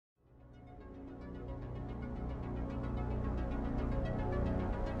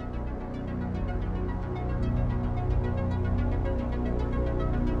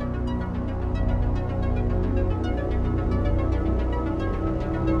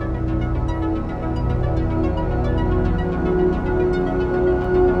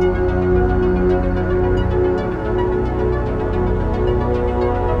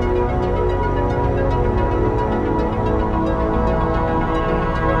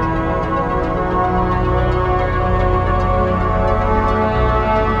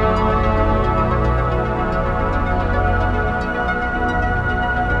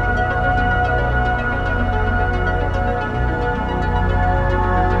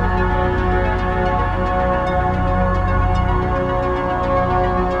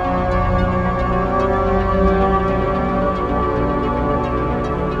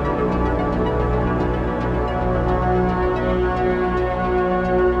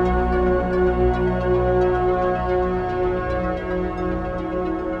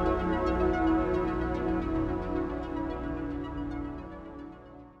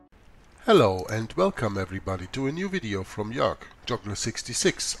Hello and welcome everybody to a new video from Jörg, Joggler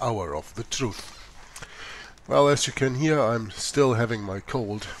 66, Hour of the Truth. Well, as you can hear, I'm still having my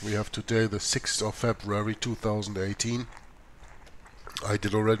cold. We have today the 6th of February 2018. I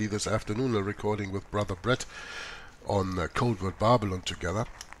did already this afternoon a recording with Brother Brett on Cold Word Babylon together.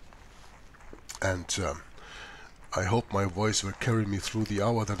 And I hope my voice will carry me through the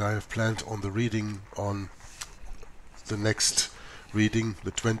hour that I have planned on the reading on the next reading,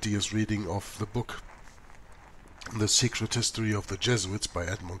 the 20th reading of the book The Secret History of the Jesuits by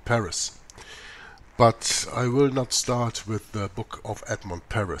Edmund Paris. But I will not start with the book of Edmund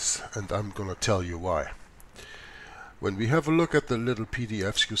Paris, and I'm gonna tell you why. When we have a look at the little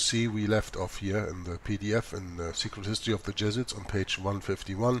PDFs you see, we left off here in the PDF in the Secret History of the Jesuits on page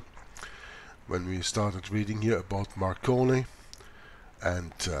 151, when we started reading here about Marconi,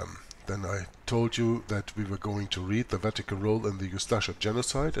 and then I told you that we were going to read the Vatican role in the Ustasha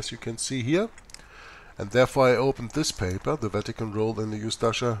Genocide, as you can see here. And therefore I opened this paper, the Vatican role in the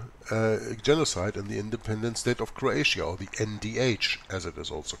Ustasha Genocide in the independent state of Croatia, or the NDH, as it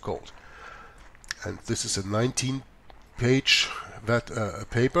is also called. And this is a 19-page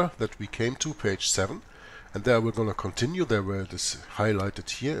paper that we came to, page 7. And there we're going to continue. There where it is highlighted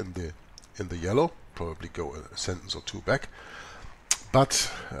here in the yellow. Probably go a sentence or two back.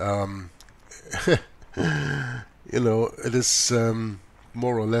 But, you know, it is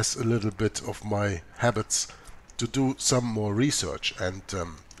more or less a little bit of my habits to do some more research. And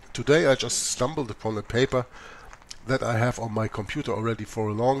today I just stumbled upon a paper that I have on my computer already for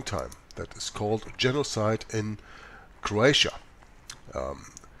a long time. That is called Genocide in Croatia.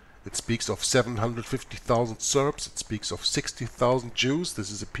 It speaks of 750,000 Serbs. It speaks of 60,000 Jews. This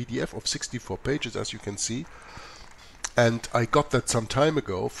is a PDF of 64 pages, as you can see. And I got that some time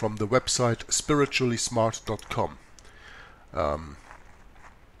ago from the website spirituallysmart.com.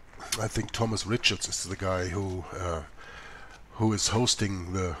 I think Thomas Richards is the guy who is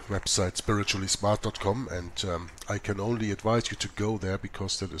hosting the website spirituallysmart.com, and I can only advise you to go there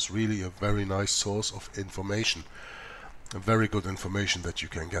because that is really a very nice source of information, a very good information that you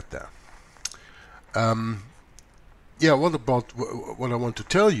can get there. Yeah, what I want to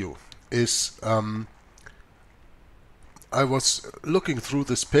tell you is I was looking through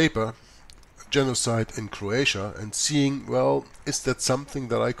this paper, Genocide in Croatia, and seeing, well, is that something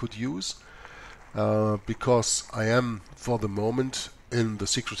that I could use? Because I am, for the moment, in the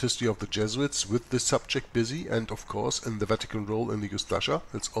Secret History of the Jesuits with this subject busy, and of course in the Vatican role in the Ustasha,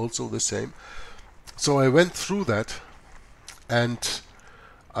 it's also the same. So I went through that, and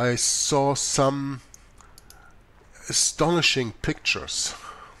I saw some astonishing pictures.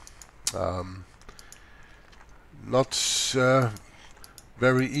 Not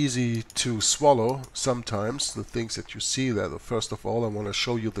very easy to swallow sometimes, the things that you see there. First of all, I want to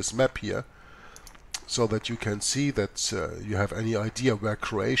show you this map here so that you can see that you have any idea where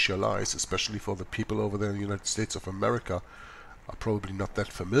Croatia lies, especially for the people over there in the United States of America are probably not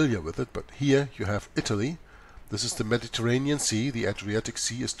that familiar with it. But here you have Italy. This is the Mediterranean Sea. The Adriatic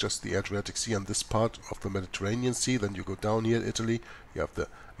Sea is just the Adriatic Sea on this part of the Mediterranean Sea. Then you go down here, Italy, you have the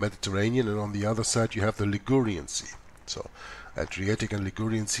Mediterranean, and on the other side you have the Ligurian Sea. So Adriatic and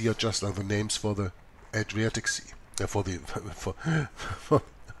Ligurian Sea are just other names for the Adriatic Sea. For the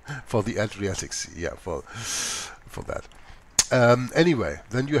Adriatic Sea, yeah, for that. Anyway,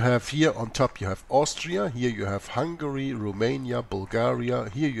 then you have here on top you have Austria, here you have Hungary, Romania, Bulgaria,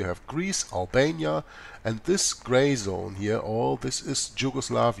 here you have Greece, Albania, and this gray zone here, all this is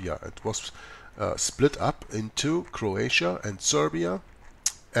Yugoslavia. It was split up into Croatia and Serbia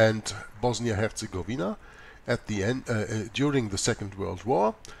and Bosnia-Herzegovina at the end during the Second World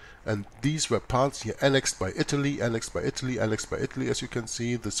War, and these were parts here annexed by Italy, annexed by Italy, annexed by Italy, as you can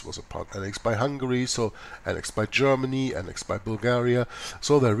see. This was a part annexed by Hungary, so annexed by Germany, annexed by Bulgaria.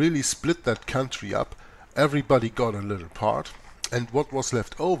 So they really split that country up. Everybody got a little part, and what was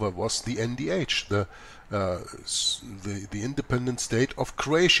left over was the NDH, the independent state of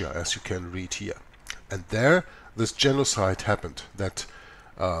Croatia, as you can read here. And there this genocide happened that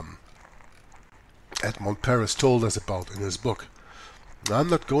Edmund Paris told us about in his book. Now, I'm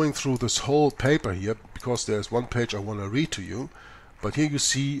not going through this whole paper here because there's one page I want to read to you, but here you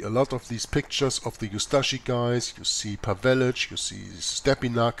see a lot of these pictures of the Ustashi guys. You see Pavelic, you see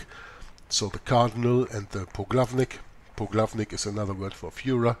Stepinac, so the cardinal, and the Poglavnik. Poglavnik is another word for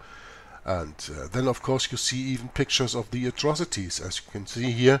Führer. And then of course you see even pictures of the atrocities. As you can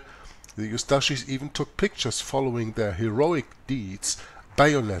see here, the Ustashis even took pictures following their heroic deeds,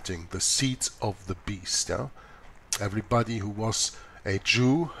 bayoneting the seeds of the beast. Yeah? Everybody who was a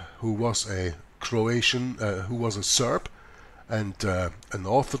Jew, who was a Croatian, who was a Serb, and an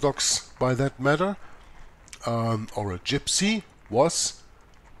Orthodox by that matter, or a gypsy, was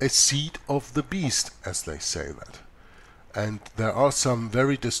a seed of the beast, as they say that. And there are some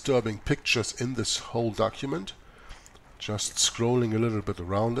very disturbing pictures in this whole document. Just scrolling a little bit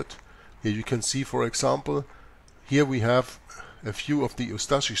around it. Here you can see, for example, here we have a few of the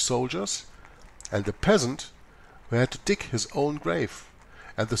Ustasha soldiers and a peasant who had to dig his own grave.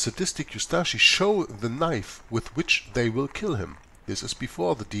 And the sadistic Ustasha show the knife with which they will kill him. This is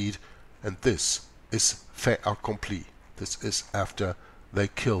before the deed, and this is fait accompli. This is after they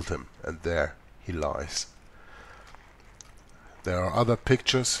killed him, and there he lies. There are other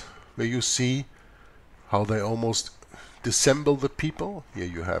pictures where you see how they almost dissemble the people. Here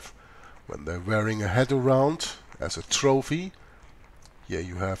you have when they're wearing a head around as a trophy. Here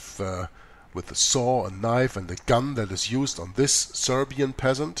you have with a saw, a knife and a gun that is used on this Serbian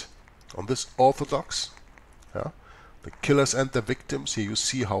peasant, on this Orthodox. Yeah? The killers and the victims. Here you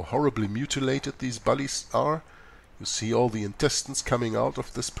see how horribly mutilated these bodies are. You see all the intestines coming out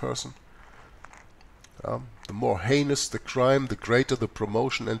of this person. The more heinous the crime, the greater the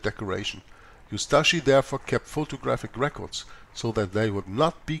promotion and decoration. Ustasha therefore kept photographic records so that they would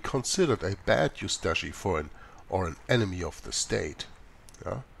not be considered a bad Ustasha or an enemy of the state.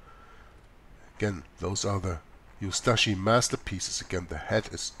 Yeah? Again, those are the Ustasha masterpieces. Again, the head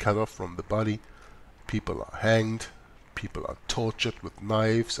is cut off from the body. People are hanged. People are tortured with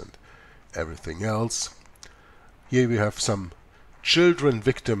knives and everything else. Here we have some children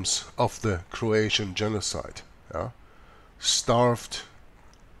victims of the Croatian genocide. Yeah? Starved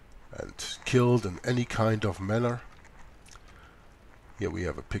and killed in any kind of manner. Here we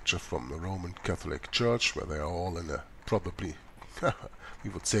have a picture from the Roman Catholic Church where they are all in a probably, we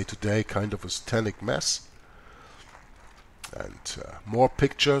would say today, kind of a satanic mess. And more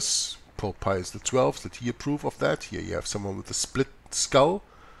pictures. Pope Pius XII, did he approve of that? Here you have someone with a split skull.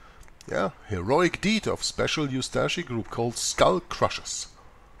 Yeah, heroic deed of special Ustasha group called Skull Crushers.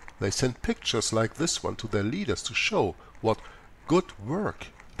 They sent pictures like this one to their leaders to show what good work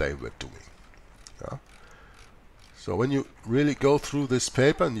they were doing. Yeah? So when you really go through this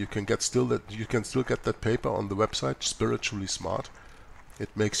paper, and you can still get that paper on the website Spiritually Smart, it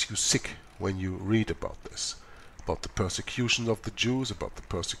makes you sick when you read about this. About the persecution of the Jews, about the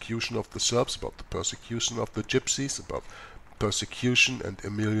persecution of the Serbs, about the persecution of the Gypsies, about persecution and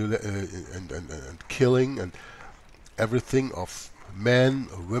killing and everything of men,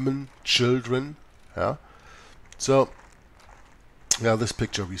 women, children. Yeah? So, yeah, this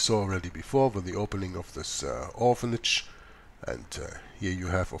picture we saw already before with the opening of this orphanage. And here you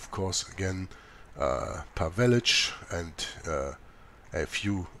have, of course, again, Pavelic and a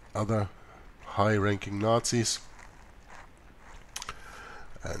few other high-ranking Nazis.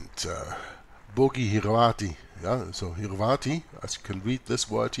 And Bogi Hirvati. Yeah, so Hirvati, as you can read this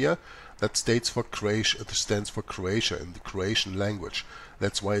word here, that stands for Croatia. It stands for Croatia in the Croatian language.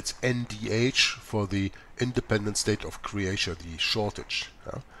 That's why it's NDH for the independent state of Croatia, the shortage.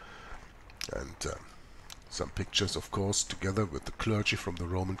 Yeah? And some pictures, of course, together with the clergy from the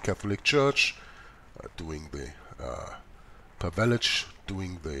Roman Catholic Church, doing the Pavelic,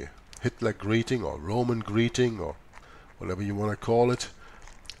 doing the Hitler greeting or Roman greeting or whatever you want to call it.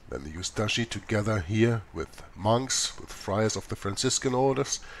 Then the Ustasha together here with monks, with friars of the Franciscan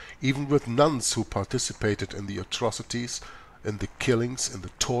orders, even with nuns who participated in the atrocities, in the killings, in the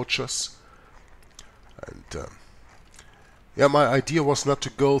tortures. And yeah, my idea was not to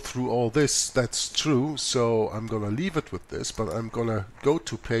go through all this, that's true, so I'm gonna leave it with this, but I'm gonna go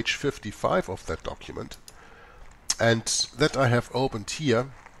to page 55 of that document, and that I have opened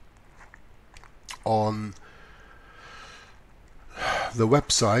here on the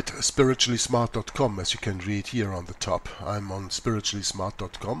website spirituallysmart.com, as you can read here on the top. I'm on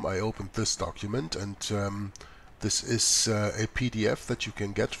spirituallysmart.com. I opened this document, and this is a PDF that you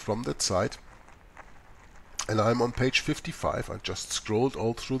can get from that site. And I'm on page 55. I just scrolled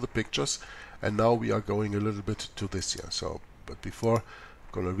all through the pictures, and now we are going a little bit to this here. So, but before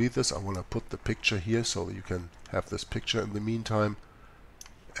I'm going to read this, I want to put the picture here so that you can have this picture in the meantime.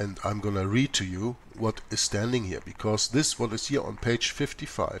 And I'm going to read to you what is standing here, because this, what is here on page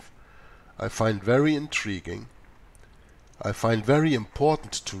 55, I find very intriguing. I find very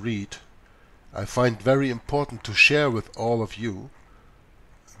important to read. I find very important to share with all of you,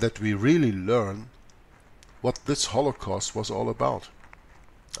 that we really learn what this Holocaust was all about.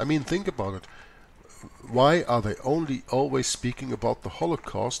 I mean, think about it. Why are they only always speaking about the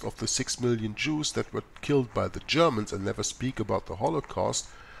Holocaust of the 6 million Jews that were killed by the Germans, and never speak about the Holocaust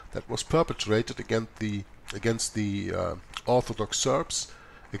that was perpetrated against the Orthodox Serbs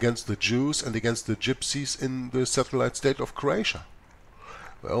against the Jews and against the Gypsies in the satellite state of Croatia?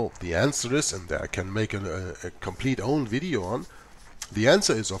 Well, the answer is, and I can make a complete own video on, the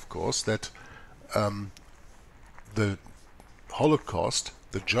answer is, of course, that the Holocaust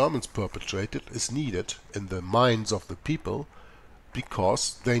the Germans perpetrated is needed in the minds of the people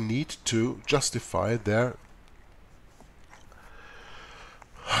because they need to justify their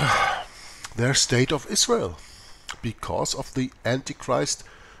state of Israel, because of the Antichrist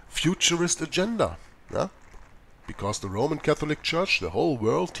futurist agenda. Yeah? Because the Roman Catholic Church, the whole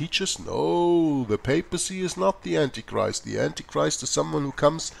world teaches, no, the papacy is not the Antichrist. The Antichrist is someone who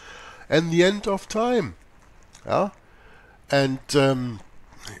comes in the end of time. Yeah? And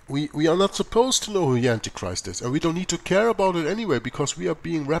we are not supposed to know who the Antichrist is, and we don't need to care about it anyway, because we are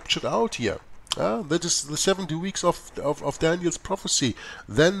being raptured out here. That is the 70 weeks of Daniel's prophecy.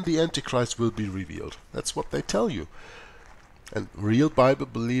 Then the Antichrist will be revealed. That's what they tell you. And real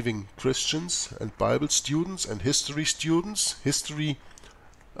Bible-believing Christians and Bible students and history students,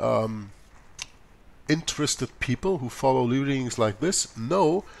 interested people who follow readings like this,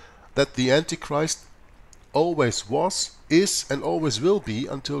 know that the Antichrist always was, is, and always will be,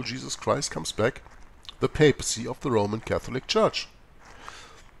 until Jesus Christ comes back, the papacy of the Roman Catholic Church.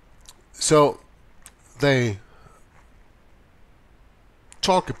 So they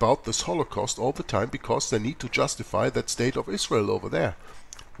talk about this Holocaust all the time because they need to justify that state of Israel over there.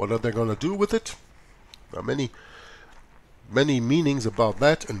 What are they going to do with it? There are many meanings about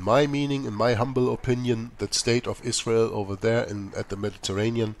that. In my meaning, in my humble opinion, that state of Israel over there at the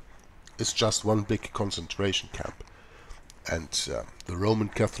Mediterranean is just one big concentration camp. And the Roman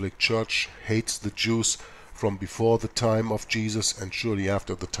Catholic Church hates the Jews from before the time of Jesus and surely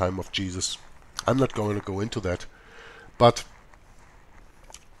after the time of Jesus. I'm not going to go into that. But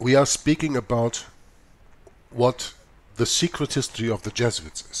we are speaking about what the secret history of the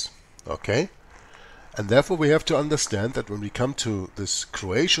Jesuits is. Okay? And therefore we have to understand that when we come to this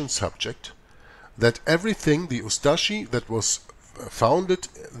Croatian subject, that everything, the Ustashi that was founded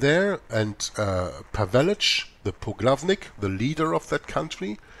there, and Pavelic, the Poglavnik, the leader of that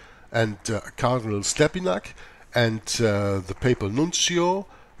country, and Cardinal Stepinac, and the papal nuncio,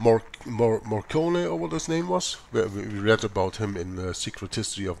 Morcone, or what his name was. We read about him in the Secret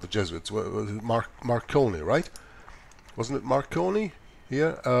History of the Jesuits. Marconi, right? Wasn't it Marconi?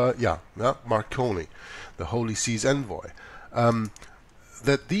 Here? Yeah, Marconi, the Holy See's envoy.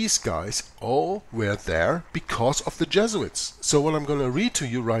 That these guys all were there because of the Jesuits. So what I'm going to read to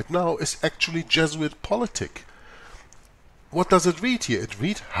you right now is actually Jesuit politic. What does it read here? It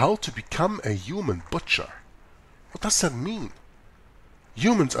reads, how to become a human butcher. What does that mean?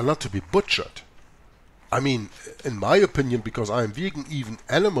 Humans are not to be butchered. I mean, in my opinion, because I am vegan, even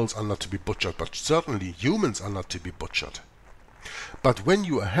animals are not to be butchered, but certainly humans are not to be butchered. But when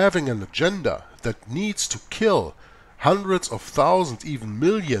you are having an agenda that needs to kill hundreds of thousands, even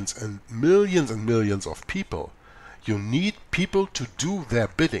millions and millions of people, you need people to do their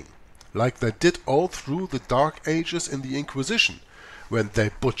bidding, like they did all through the Dark Ages in the Inquisition, when they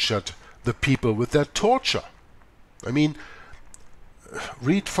butchered the people with their torture. I mean,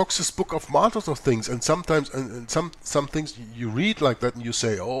 read Fox's Book of Martyrs or things, and sometimes some things you read like that and you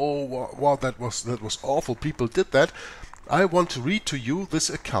say, oh wow, that was awful, people did that. I want to read to you this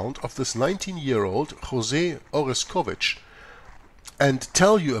account of this 19-year-old Jose Oreskowicz and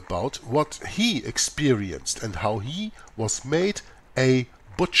tell you about what he experienced and how he was made a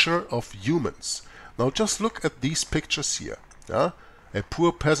butcher of humans. Now just look at these pictures here. A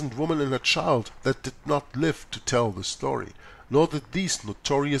poor peasant woman and a child that did not live to tell the story. Nor did these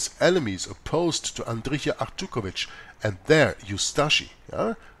notorious enemies opposed to Andrija Artukovic and their Ustashi.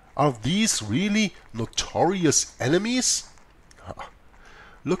 Are these really notorious enemies?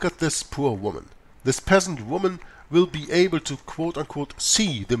 Look at this poor woman. This peasant woman will be able to quote-unquote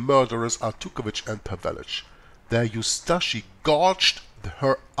see the murderers Artukovic and Pavelic. Their Ustashi gouged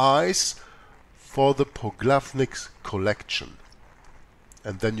her eyes for the Poglavnik's collection.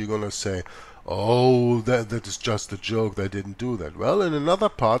 And then you're going to say, oh, that is just a joke, they didn't do that. Well, in another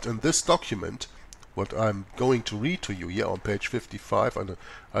part in this document, what I'm going to read to you here on page 55,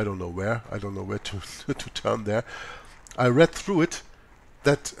 I don't know where to turn there, I read through it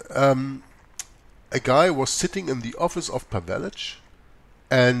that a guy was sitting in the office of Pavelic,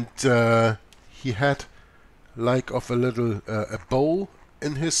 and he had like of a little a bowl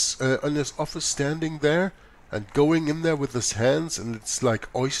in his office standing there, and going in there with his hands, and it's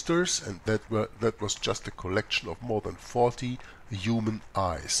like oysters, and that was just a collection of more than 40 human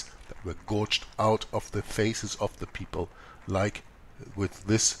eyes that were gouged out of the faces of the people, like with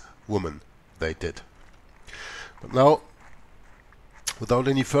this woman they did. But now without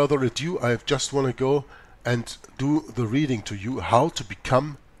any further ado, I just want to go and do the reading to you, how to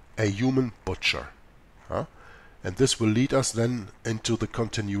become a human butcher. And this will lead us then into the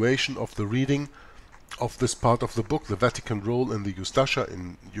continuation of the reading of this part of the book, the Vatican role in the Ustasha,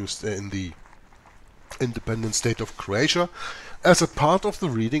 in the independent state of Croatia, as a part of the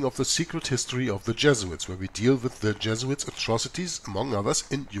reading of the secret history of the Jesuits, where we deal with the Jesuits' atrocities, among others,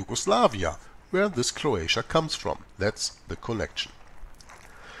 in Yugoslavia, where this Croatia comes from. That's the connection.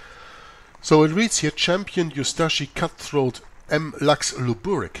 So it reads here, champion Ustashi cutthroat M. Lux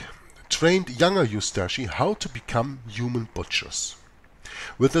Luburic trained younger Ustashi how to become human butchers.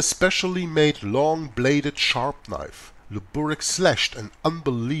 With a specially made long-bladed sharp knife, Luburic slashed an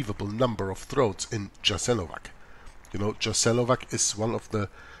unbelievable number of throats in Jasenovac. You know, Jasenovac is one of the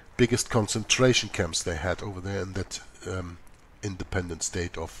biggest concentration camps they had over there in that independent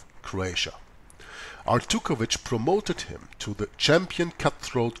state of Croatia. Artukovic promoted him to the champion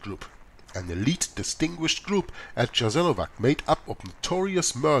cutthroat group, an elite distinguished group at Jasenovac made up of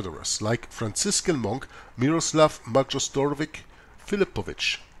notorious murderers like Franciscan monk Miroslav Majstorovic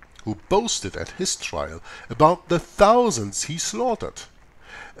Filipovic, who boasted at his trial about the thousands he slaughtered.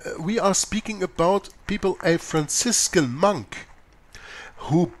 We are speaking about people, a Franciscan monk,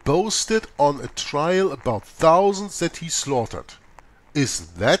 who boasted on a trial about thousands that he slaughtered. Is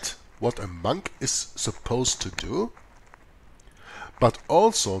that what a monk is supposed to do? But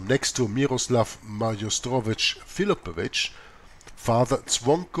also, next to Miroslav Majstorovic Filipovic, Father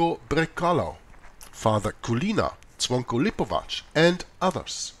Zvonko Brekalo, Father Kulina, Zvonko Lipovac, and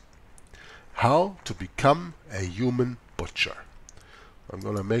others. How to become a human butcher. I'm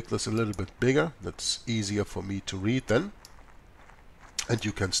going to make this a little bit bigger. That's easier for me to read then. And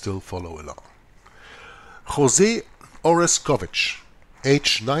you can still follow along. Jose Oreskovic,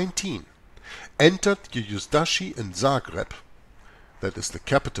 age 19, entered the Ustashi in Zagreb, that is the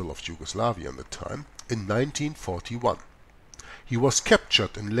capital of Yugoslavia at the time, in 1941. He was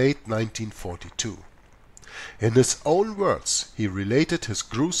captured in late 1942. In his own words, he related his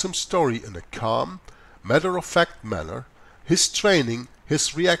gruesome story in a calm, matter-of-fact manner, his training,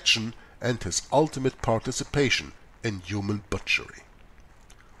 his reaction, and his ultimate participation in human butchery.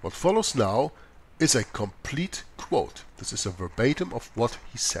 What follows now is a complete quote. This is a verbatim of what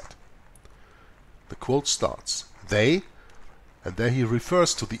he said. The quote starts, "They," and there he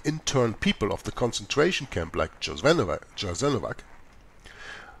refers to the interned people of the concentration camp like Jasenovac,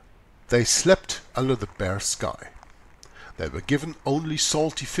 "they slept under the bare sky. They were given only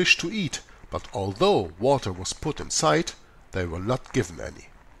salty fish to eat, but although water was put in sight, they were not given any.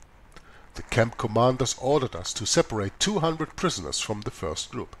 The camp commanders ordered us to separate 200 prisoners from the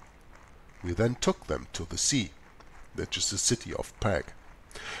first group. We then took them to the sea, that is the city of Pag,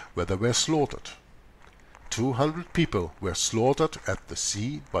 where they were slaughtered. 200 people were slaughtered at the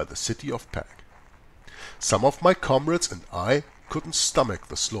sea by the city of Pag. Some of my comrades and I couldn't stomach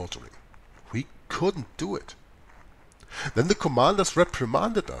the slaughtering. We couldn't do it. Then the commanders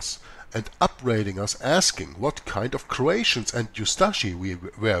reprimanded us and upbraiding us, asking what kind of Croatians and Ustashi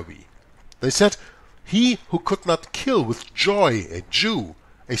were we. They said, 'He who could not kill with joy a Jew,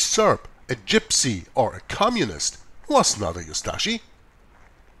 a Serb, a Gypsy, or a Communist was not a Ustashi.'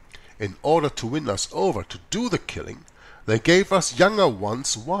 In order to win us over to do the killing, they gave us younger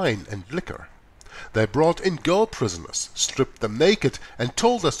ones wine and liquor. They brought in girl prisoners, stripped them naked, and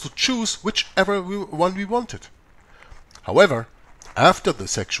told us to choose whichever one we wanted. However, after the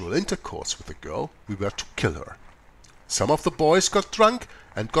sexual intercourse with the girl, we were to kill her. Some of the boys got drunk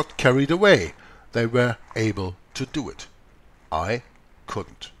and got carried away. They were able to do it. I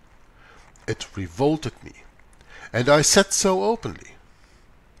couldn't. It revolted me, and I said so openly.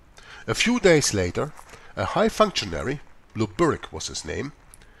 A few days later, a high functionary, Luburic was his name,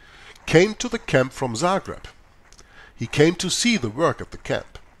 came to the camp from Zagreb. He came to see the work at the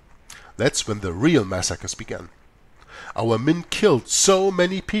camp. That's when the real massacres began. Our men killed so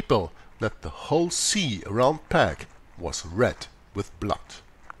many people that the whole sea around Pag was red with blood."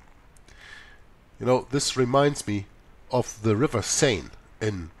 You know, this reminds me of the river Seine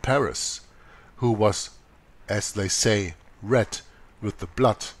in Paris, who was, as they say, red with the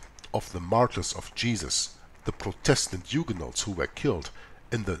blood of the martyrs of Jesus, the Protestant Huguenots who were killed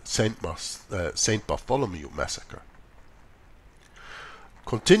in the Saint Bartholomew massacre.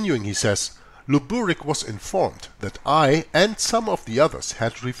 Continuing, he says, "Luburic was informed that I and some of the others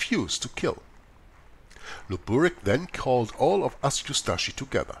had refused to kill. Luburic then called all of us Ustashi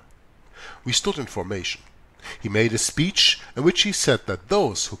together. We stood in formation. He made a speech in which he said that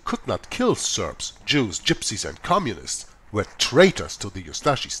those who could not kill Serbs, Jews, Gypsies, and Communists were traitors to the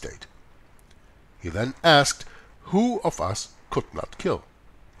Ustashi state. He then asked who of us could not kill.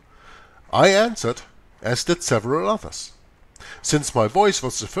 I answered, as did several others. Since my voice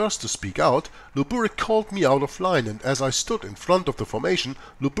was the first to speak out, Luburik called me out of line, and as I stood in front of the formation,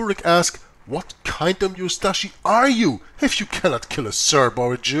 Luburik asked, "What kind of Ustasha are you, if you cannot kill a Serb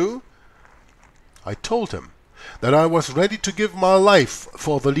or a Jew?" I told him that I was ready to give my life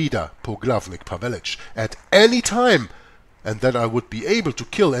for the leader, Poglavnik Pavelic, at any time, and that I would be able to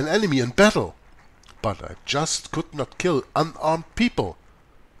kill an enemy in battle. But I just could not kill unarmed people,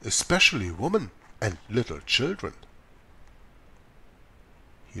 especially women and little children.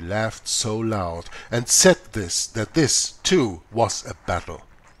 He laughed so loud and said that this, too, was a battle.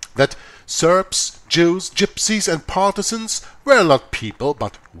 That Serbs, Jews, Gypsies and partisans were not people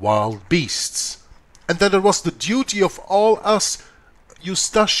but wild beasts, and that it was the duty of all us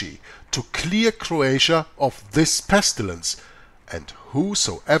Ustashi to clear Croatia of this pestilence, and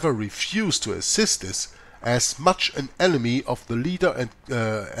whosoever refused to assist is as much an enemy of the leader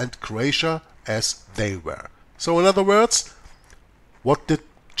and Croatia as they were. So in other words, what did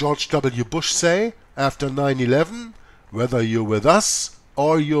George W. Bush say after 9/11? Whether you're with us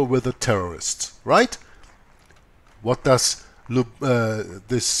or you're with the terrorists, right? What does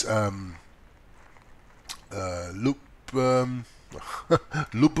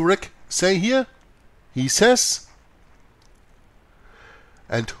Luburik say here? He says,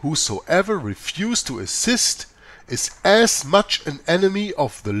 "And whosoever refused to assist is as much an enemy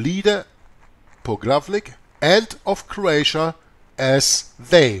of the leader, Poglavnik, and of Croatia as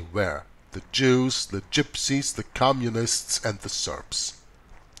they were, the Jews, the Gypsies, the Communists, and the Serbs."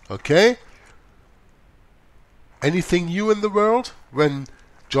 Okay? Anything new in the world when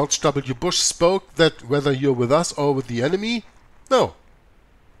George W. Bush spoke that whether you're with us or with the enemy? No.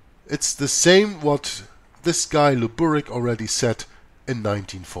 It's the same what this guy Luburik already said in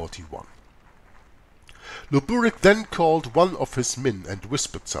 1941. Luburik then called one of his men and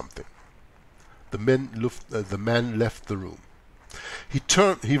whispered something. The man left the room.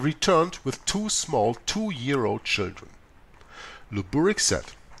 He returned with two small 2-year-old children. Luburik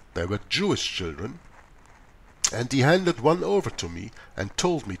said they were Jewish children, and he handed one over to me and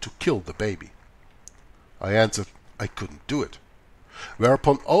told me to kill the baby. I answered I couldn't do it,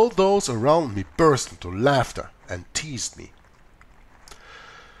 whereupon all those around me burst into laughter and teased me.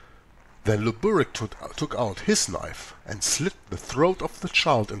 Then Luburik took out his knife and slit the throat of the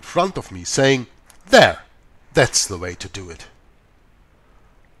child in front of me, saying, "There, that's the way to do it."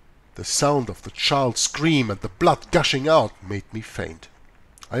 The sound of the child's scream and the blood gushing out made me faint.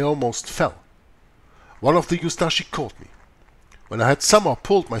 I almost fell. One of the Ustashi caught me. When I had somehow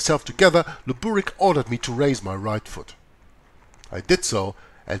pulled myself together, Luburik ordered me to raise my right foot. I did so,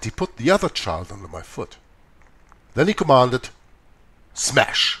 and he put the other child under my foot. Then he commanded,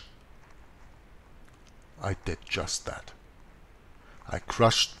 "Smash!" I did just that. I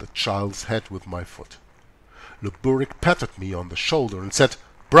crushed the child's head with my foot. Luburik patted me on the shoulder and said,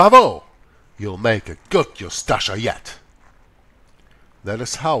 "Bravo! You'll make a good Ustasha yet." That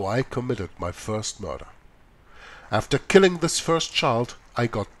is how I committed my first murder. After killing this first child, I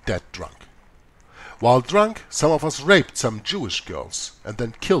got dead drunk. While drunk, some of us raped some Jewish girls and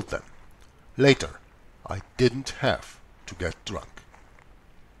then killed them. Later, I didn't have to get drunk.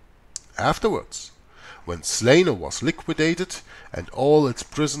 Afterwards, when Slano was liquidated and all its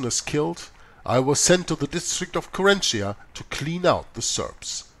prisoners killed, I was sent to the district of Croatia to clean out the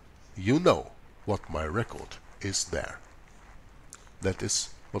Serbs. You know what my record is there. That is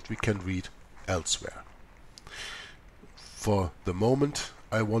what we can read elsewhere. For the moment,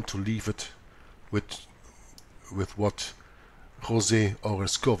 I want to leave it with what Jose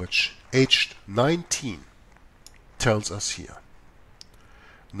Oreskowicz, aged 19, tells us here.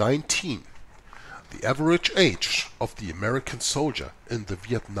 19, the average age of the American soldier in the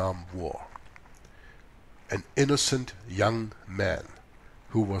Vietnam War. An innocent young man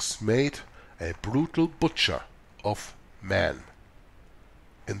who was made a brutal butcher of men,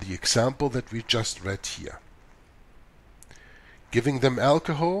 in the example that we just read here. Giving them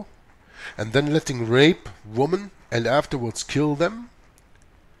alcohol and then letting rape women and afterwards kill them.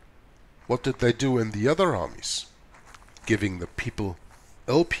 What did they do in the other armies? Giving the people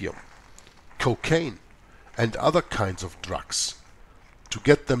opium, cocaine and other kinds of drugs to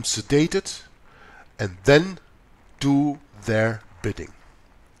get them sedated and then do their bidding.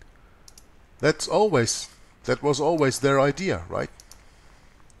 That was always their idea, right?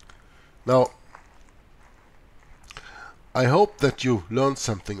 Now, I hope that you learned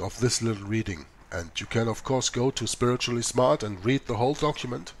something of this little reading, and you can of course go to Spiritually Smart and read the whole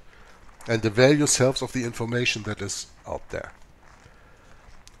document and avail yourselves of the information that is out there.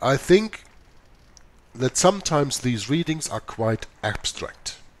 I think that sometimes these readings are quite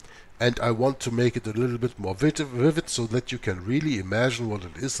abstract. And I want to make it a little bit more vivid so that you can really imagine what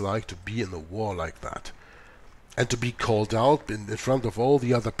it is like to be in a war like that. And to be called out in front of all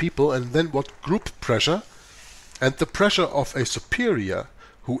the other people, and then what group pressure and the pressure of a superior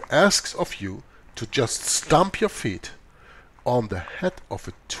who asks of you to just stamp your feet on the head of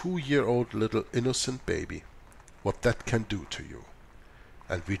a 2-year-old little innocent baby. What that can do to you.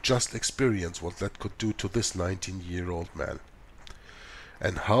 And we just experienced what that could do to this 19-year-old man.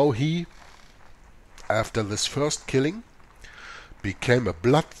 And how he, after this first killing, became a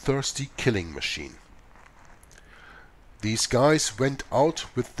bloodthirsty killing machine. These guys went out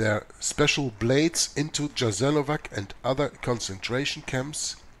with their special blades into Jasenovac and other concentration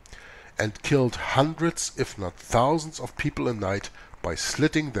camps and killed hundreds, if not thousands, of people a night by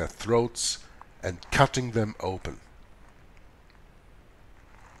slitting their throats and cutting them open.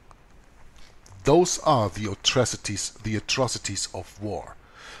 Those are the atrocities of war.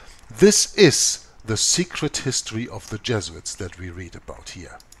 This is the secret history of the Jesuits that we read about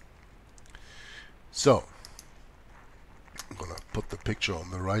here. So, I'm gonna put the picture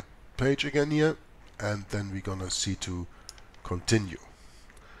on the right page again here, and then we're gonna see to continue.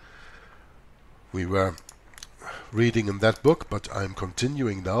 We were reading in that book, but I'm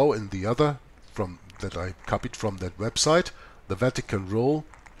continuing now in the other that I copied from that website, the Vatican role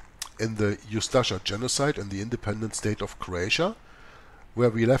in the Ustasha Genocide in the independent state of Croatia, where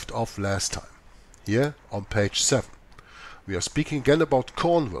we left off last time. Here on page 7. We are speaking again about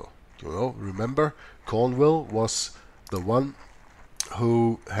Cornwall. You know, remember, Cornwall was the one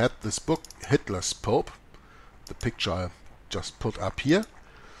who had this book, Hitler's Pope, the picture I just put up here.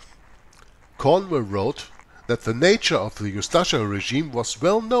 Cornwall wrote that the nature of the Ustasha regime was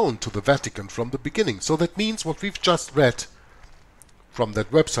well known to the Vatican from the beginning. So that means what we've just read from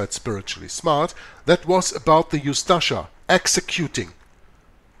that website, Spiritually Smart, that was about the Ustasha executing,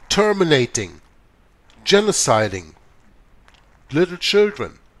 terminating, genociding little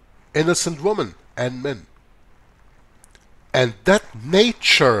children, innocent women and men. And that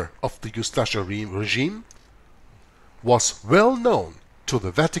nature of the Ustasha regime was well known to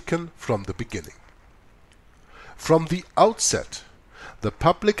the Vatican from the beginning. From the outset, the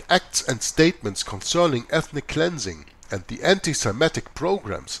public acts and statements concerning ethnic cleansing and the anti-Semitic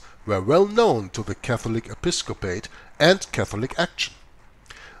programs were well known to the Catholic Episcopate and Catholic Action.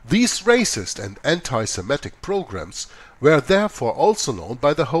 These racist and anti-Semitic programs were therefore also known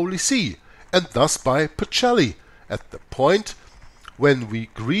by the Holy See, and thus by Pacelli, at the point when he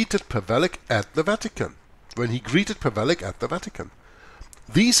greeted Pavelic at the Vatican.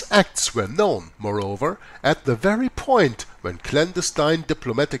 These acts were known, moreover, at the very point when clandestine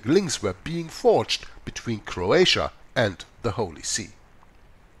diplomatic links were being forged between Croatia and the Holy See.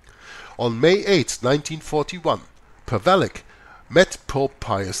 On May 8, 1941, Pavelic met Pope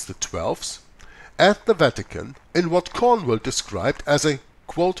Pius XII at the Vatican in what Cornwall described as a,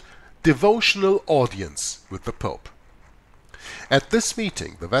 quote, devotional audience with the Pope. At this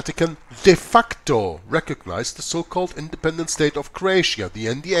meeting, the Vatican de facto recognized the so-called independent state of Croatia, the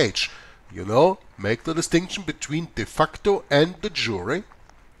NDH. You know, make the distinction between de facto and de jure.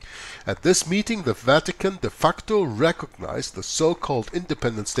 At this meeting, the Vatican de facto recognized the so-called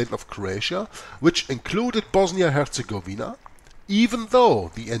independent state of Croatia, which included Bosnia-Herzegovina, even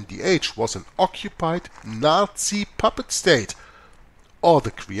though the NDH was an occupied Nazi puppet state, or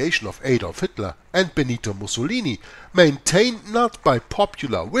the creation of Adolf Hitler and Benito Mussolini, maintained not by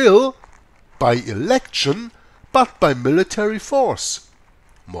popular will, by election, but by military force.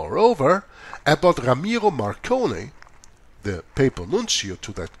 Moreover, Abbot Ramiro Marconi, the papal nuncio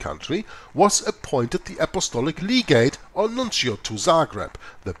to that country, was appointed the apostolic legate or nuncio to Zagreb,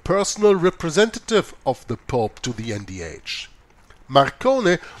 the personal representative of the Pope to the NDH.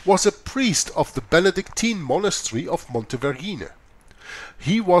 Marconi was a priest of the Benedictine monastery of Montevergine.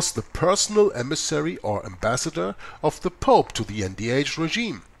 He was the personal emissary or ambassador of the Pope to the NDH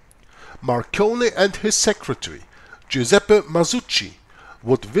regime. Marconi and his secretary, Giuseppe Masucci,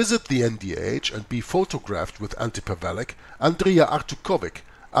 would visit the NDH and be photographed with Antipavelic, Andrea Artukovic,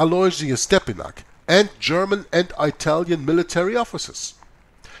 Aloysius Stepinac, and German and Italian military officers.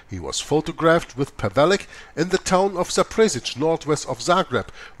 He was photographed with Pavelic in the town of Zaprezic, northwest of Zagreb,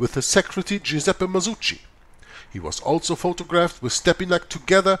 with his secretary Giuseppe Masucci. He was also photographed with Stepinac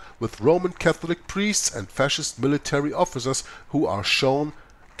together with Roman Catholic priests and fascist military officers who are shown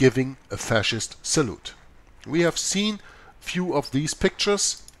giving a fascist salute. We have seen few of these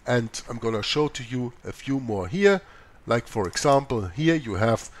pictures, and I'm going to show to you a few more here. Like for example, here you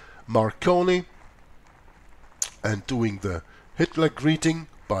have Marconi and doing the Hitler greeting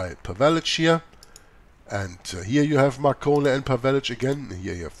by Pavelic here. And here you have Marcone and Pavelic again.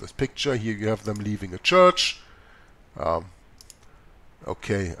 Here you have this picture. Here you have them leaving a church.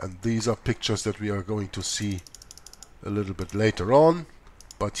 Okay, and these are pictures that we are going to see a little bit later on.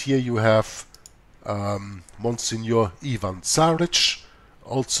 But here you have Monsignor Ivan Tsaric,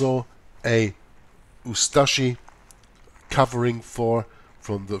 also a Ustashi covering from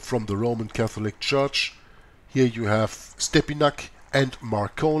the Roman Catholic Church. Here you have Stepinac and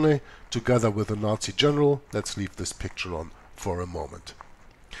Marcone together with a Nazi general. Let's leave this picture on for a moment.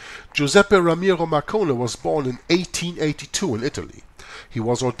 Giuseppe Ramiro Marcone was born in 1882 in Italy. He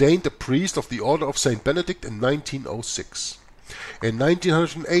was ordained a priest of the Order of St. Benedict in 1906. In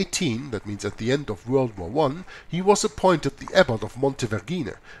 1918, that means at the end of World War I, he was appointed the abbot of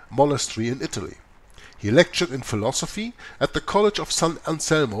Montevergine monastery in Italy. He lectured in philosophy at the College of San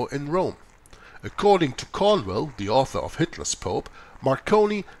Anselmo in Rome. According to Cornwell, the author of Hitler's Pope,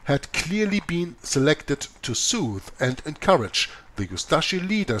 Marcone had clearly been selected to soothe and encourage the Ustashi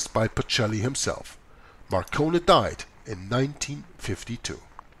leaders by Pacelli himself. Marcone died in 1952.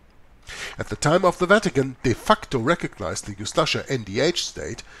 At the time of the Vatican de facto recognized the Ustasha NDH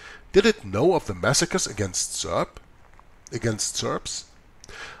state, did it know of the massacres against Serbs?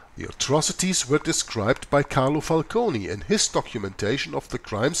 The atrocities were described by Carlo Falconi in his documentation of the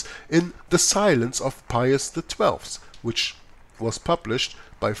crimes in The Silence of Pius XII, which was published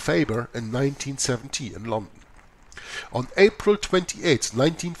by Faber in 1970 in London. On April 28,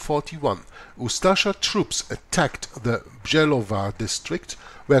 1941, Ustasha troops attacked the Bjelovar district,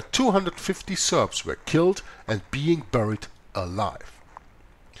 where 250 Serbs were killed and being buried alive.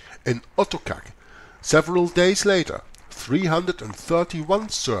 In Otokak, several days later, 331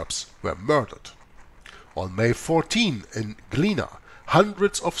 Serbs were murdered. On May 14, in Glina,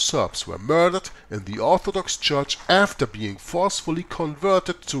 hundreds of Serbs were murdered in the Orthodox Church after being forcefully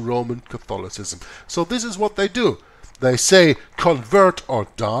converted to Roman Catholicism. So this is what they do. They say, convert or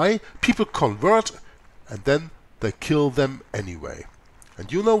die. People convert, and then they kill them anyway.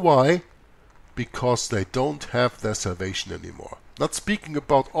 And you know why? Because they don't have their salvation anymore. Not speaking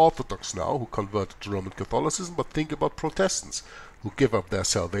about Orthodox now, who converted to Roman Catholicism, but think about Protestants, who give up their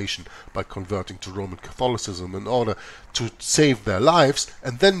salvation by converting to Roman Catholicism in order to save their lives,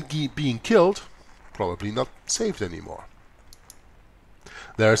 and then being killed, probably not saved anymore.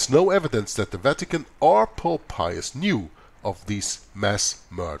 There is no evidence that the Vatican or Pope Pius knew of these mass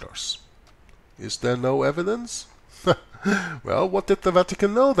murders. Is there no evidence? Well, what did the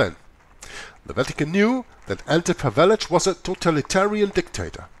Vatican know then? The Vatican knew that Ante Pavelic was a totalitarian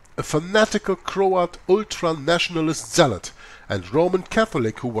dictator, a fanatical Croat ultra-nationalist zealot, and Roman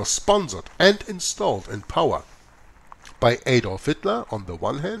Catholic who was sponsored and installed in power by Adolf Hitler on the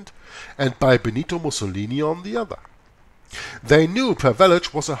one hand and by Benito Mussolini on the other. They knew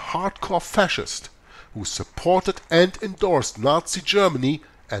Pavelic was a hardcore fascist who supported and endorsed Nazi Germany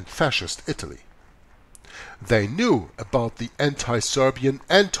and fascist Italy. They knew about the anti-Serbian,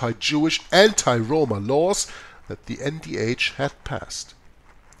 anti-Jewish, anti-Roma laws that the NDH had passed.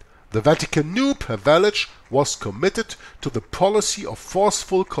 The Vatican knew Pavelic was committed to the policy of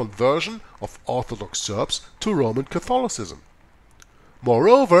forceful conversion of Orthodox Serbs to Roman Catholicism.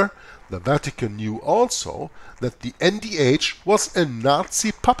 Moreover, the Vatican knew also that the NDH was a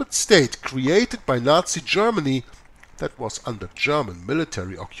Nazi puppet state created by Nazi Germany that was under German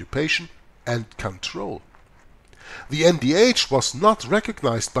military occupation and control. The NDH was not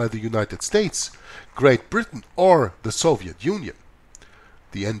recognized by the United States, Great Britain or the Soviet Union.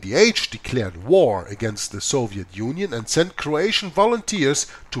 The NDH declared war against the Soviet Union and sent Croatian volunteers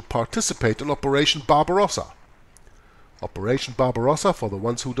to participate in Operation Barbarossa. Operation Barbarossa, for the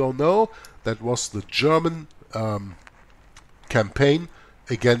ones who don't know, that was the German campaign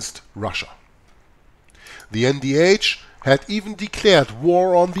against Russia. The NDH had even declared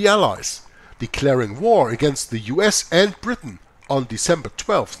war on the Allies, declaring war against the US and Britain on December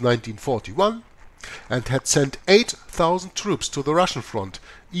 12, 1941, and had sent 8,000 troops to the Russian front,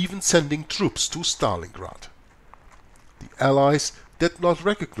 even sending troops to Stalingrad. The Allies did not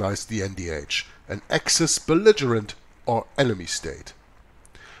recognize the NDH, an Axis belligerent or enemy state.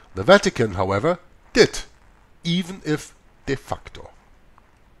 The Vatican, however, did, even if de facto.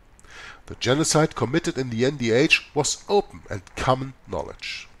 The genocide committed in the NDH was open and common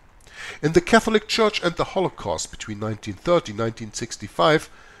knowledge. In the Catholic Church and the Holocaust between 1930 and 1965,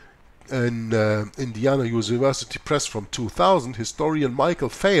 in Indiana University Press from 2000, historian Michael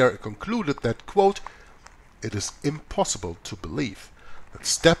Fayer concluded that, quote, "It is impossible to believe that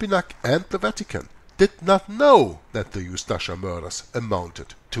Stepinac and the Vatican did not know that the Ustasha murders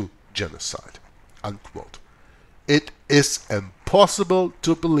amounted to genocide." Unquote. It is impossible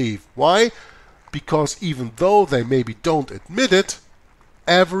to believe. Why? because even though they maybe don't admit it,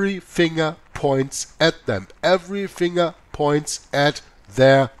 every finger points at them. Every finger points at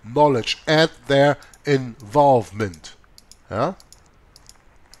their knowledge, at their involvement. Yeah?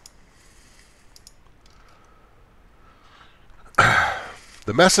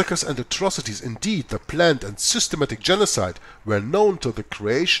 The massacres and atrocities, indeed the planned and systematic genocide, were known to the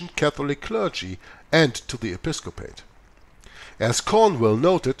Croatian Catholic clergy and to the episcopate. As Cornwell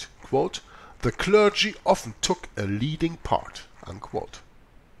noted, quote, "The clergy often took a leading part." Unquote.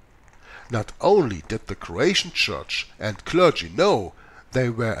 Not only did the Croatian church and clergy know they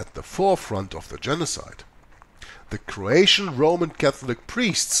were at the forefront of the genocide, the Croatian Roman Catholic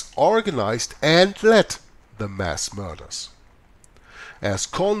priests organized and led the mass murders. As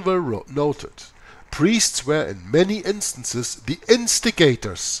Cornwell noted, priests were in many instances the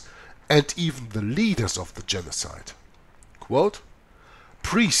instigators and even the leaders of the genocide. Quote,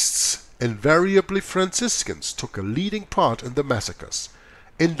 "Priests, invariably Franciscans, took a leading part in the massacres.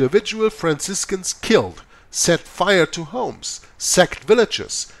 Individual Franciscans killed, set fire to homes, sacked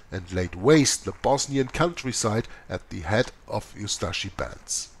villages, and laid waste the Bosnian countryside at the head of Ustashi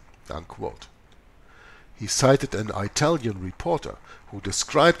bands." Unquote. He cited an Italian reporter who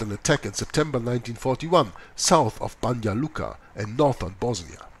described an attack in September 1941 south of Banja Luka in northern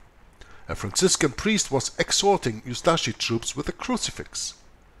Bosnia. A Franciscan priest was exhorting Ustashi troops with a crucifix.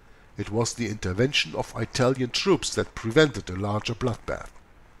 It was the intervention of Italian troops that prevented a larger bloodbath.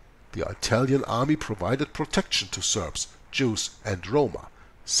 The Italian army provided protection to Serbs, Jews and Roma,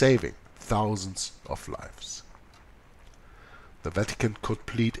 saving thousands of lives. The Vatican could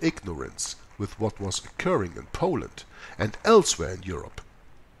plead ignorance with what was occurring in Poland and elsewhere in Europe,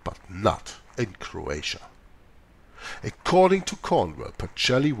 but not in Croatia. According to Cornwell,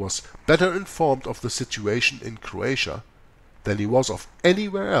 Pacelli was better informed of the situation in Croatia than he was of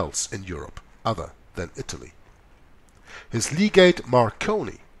anywhere else in Europe other than Italy. His legate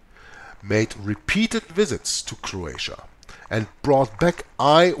Marconi made repeated visits to Croatia and brought back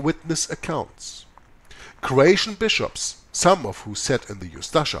eyewitness accounts. Croatian bishops, some of who sat in the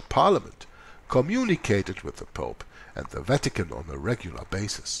Ustasha parliament, communicated with the Pope and the Vatican on a regular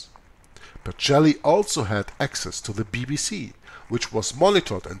basis. Pacelli also had access to the BBC, which was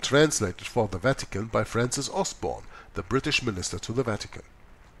monitored and translated for the Vatican by Francis Osborne, the British minister to the Vatican.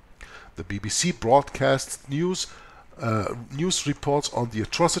 The BBC broadcast news reports on the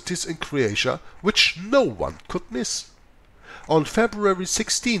atrocities in Croatia, which no one could miss. On February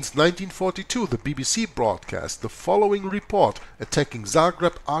 16, 1942, the BBC broadcast the following report attacking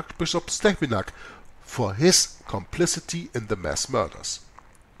Zagreb Archbishop Stepinac for his complicity in the mass murders.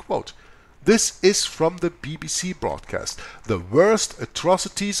 Quote, "This is from the BBC broadcast. The worst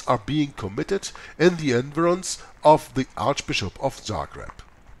atrocities are being committed in the environs of the Archbishop of Zagreb.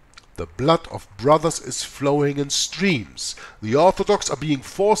 The blood of brothers is flowing in streams. The Orthodox are being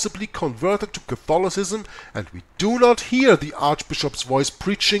forcibly converted to Catholicism, and we do not hear the Archbishop's voice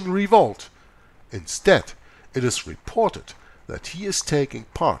preaching revolt. Instead, it is reported that he is taking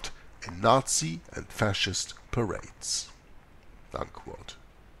part in Nazi and fascist parades." Unquote.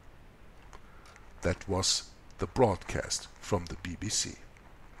 That was the broadcast from the BBC.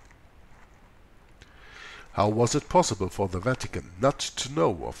 How was it possible for the Vatican not to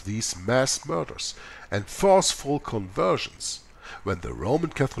know of these mass murders and forceful conversions when the Roman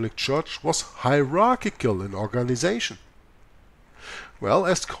Catholic Church was hierarchical in organization? Well,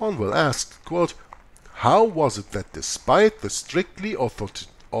 as Cornwell asked, quote, "How was it that despite the strictly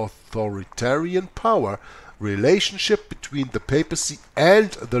authoritarian power relationship between the papacy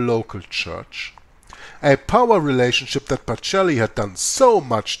and the local church, a power relationship that Pacelli had done so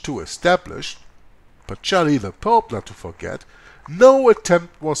much to establish, Pacelli, the Pope not to forget, no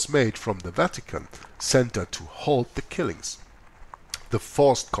attempt was made from the Vatican center to halt the killings, the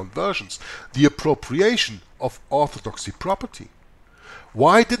forced conversions, the appropriation of Orthodoxy property?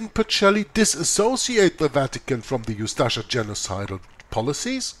 Why didn't Pacelli disassociate the Vatican from the Ustasha genocidal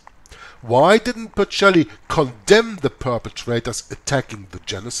policies? Why didn't Pacelli condemn the perpetrators attacking the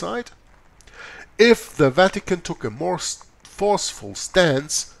genocide? If the Vatican took a more forceful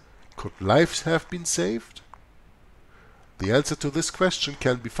stance, could lives have been saved? The answer to this question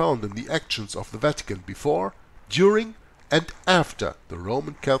can be found in the actions of the Vatican before, during, and after the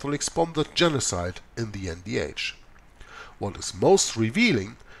Roman Catholic-sponsored genocide in the NDH. What is most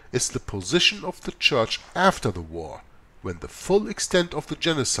revealing is the position of the Church after the war, when the full extent of the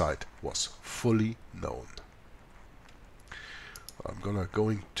genocide was fully known. I'm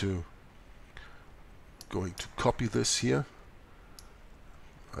going to copy this here.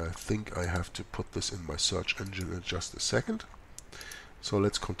 I think I have to put this in my search engine in just a second. So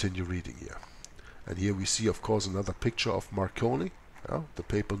let's continue reading here. And here we see, of course, another picture of Marconi, the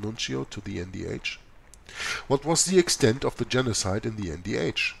papal nuncio to the NDH. What was the extent of the genocide in the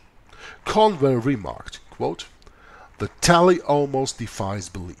NDH? Cornwell remarked, quote, "The tally almost defies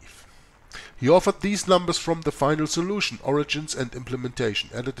belief." He offered these numbers from The Final Solution, Origins and Implementation,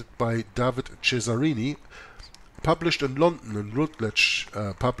 edited by David Cesarini, published in London in Routledge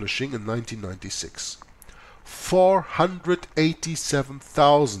Publishing in 1996.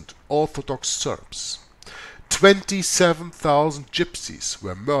 487,000 Orthodox Serbs, 27,000 Gypsies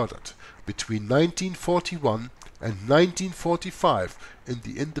were murdered between 1941 and 1945 in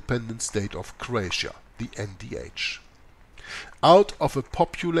the independent state of Croatia, the NDH. Out of a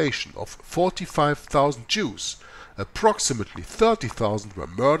population of 45,000 Jews, approximately 30,000 were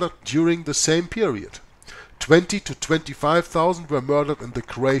murdered during the same period. 20 to 25,000 were murdered in the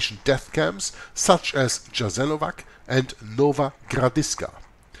Croatian death camps such as Jasenovac and Nova Gradiška,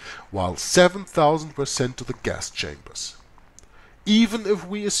 while 7,000 were sent to the gas chambers. Even if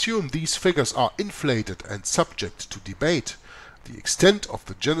we assume these figures are inflated and subject to debate, the extent of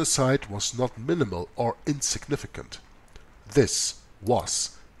the genocide was not minimal or insignificant. This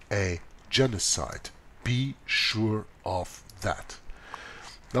was a genocide. Be sure of that.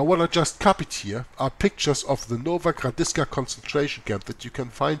 Now what I just copied here are pictures of the Nova Gradiška concentration camp that you can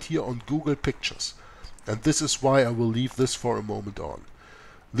find here on Google Pictures. And this is why I will leave this for a moment on.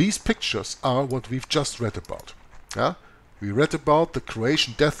 These pictures are what we've just read about. We read about the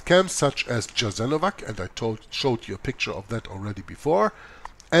Croatian death camps such as Jasenovac, and I showed you a picture of that already before,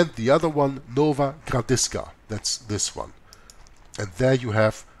 and the other one, Nova Gradiška. That's this one. And there you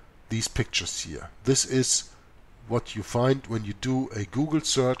have these pictures here. This is what you find when you do a Google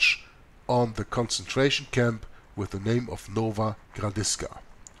search on the concentration camp with the name of Nova Gradiška,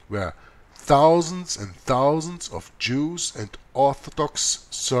 where thousands and thousands of Jews and Orthodox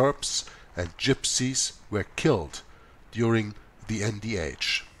Serbs and Gypsies were killed during the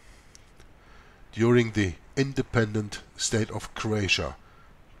NDH, during the independent state of Croatia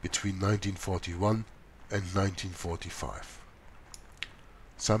between 1941 and 1945.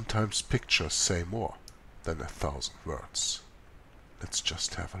 Sometimes pictures say more than 1,000 words. Let's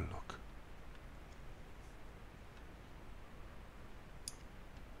just have a look.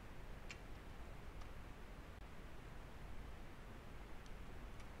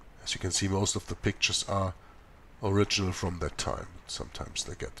 As you can see, most of the pictures are original from that time. Sometimes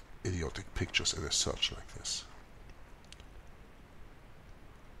they get idiotic pictures in a search like this.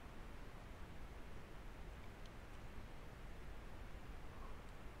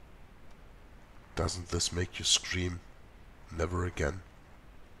 Doesn't this make you scream, never again?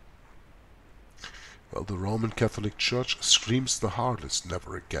 Well, the Roman Catholic Church screams the hardest,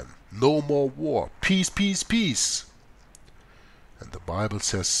 never again. No more war. Peace, peace, peace. And the Bible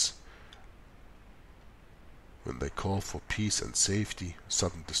says, when they call for peace and safety,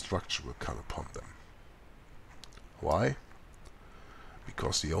 sudden destruction will come upon them. Why?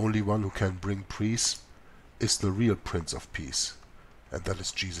 Because the only one who can bring peace is the real Prince of Peace, and that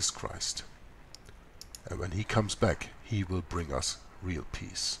is Jesus Christ. And when he comes back, he will bring us real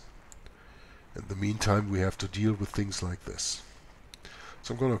peace. In the meantime, we have to deal with things like this.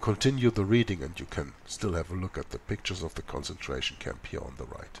 So I'm going to continue the reading, and you can still have a look at the pictures of the concentration camp here on the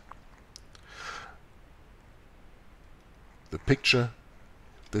right. The picture,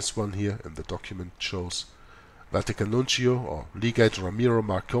 this one here in the document, shows Vatican Nuncio or Legate Ramiro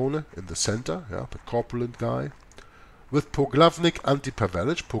Marcone in the center, the corpulent guy, with Poglavnik Ante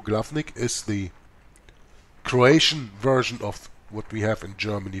Pavelic. Poglavnik is the Croatian version of what we have in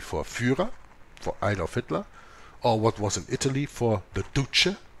Germany for Führer, for Adolf Hitler, or what was in Italy for the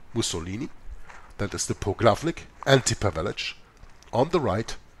Duce, Mussolini. That is the Poglavnik Ante Pavelic on the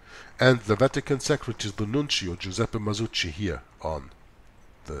right, and the Vatican Secretary, the Nuncio, Giuseppe Masucci, here on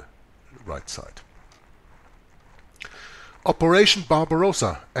the right side. Operation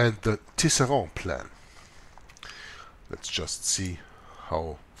Barbarossa and the Tisserand Plan. Let's just see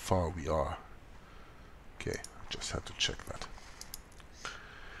how far we are. Okay, just had to check that.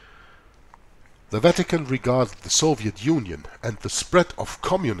 The Vatican regarded the Soviet Union and the spread of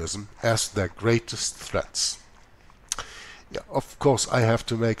communism as their greatest threats. Yeah, of course I have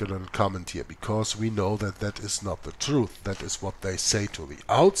to make a little comment here, because we know that that is not the truth. That is what they say to the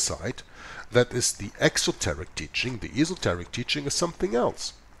outside. That is the exoteric teaching. The esoteric teaching is something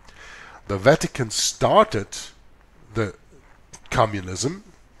else. The Vatican started the communism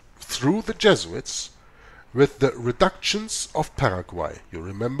through the Jesuits with the reductions of Paraguay. You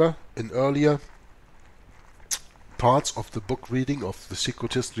remember in earlier parts of the book reading of the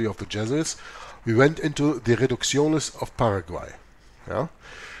secret history of the Jesuits, we went into the reducciones of Paraguay.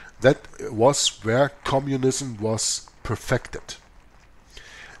 That was where communism was perfected.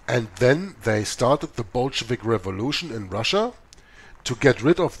 And then they started the Bolshevik Revolution in Russia to get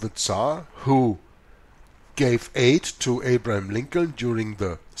rid of the Tsar, who gave aid to Abraham Lincoln during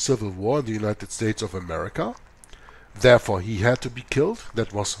the Civil War in the United States of America. Therefore he had to be killed.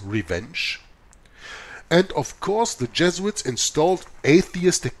 That was revenge. And of course the Jesuits installed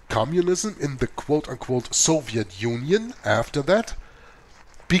atheistic communism in the quote-unquote Soviet Union after that,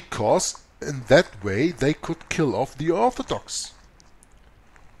 because in that way they could kill off the Orthodox.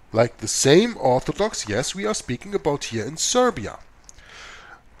 Like the same Orthodox, yes, we are speaking about here in Serbia.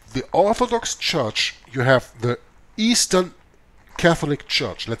 The Orthodox Church, you have the Eastern Catholic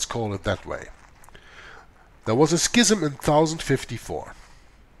Church, let's call it that way. There was a schism in 1054,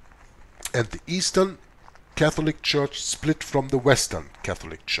 and the Eastern Catholic Church split from the Western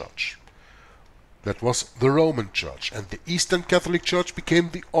Catholic Church. That was the Roman Church, and the Eastern Catholic Church became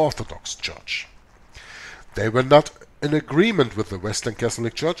the Orthodox Church. They were not in agreement with the Western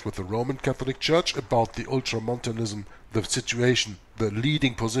Catholic Church, with the Roman Catholic Church, about the Ultramontanism, the situation, the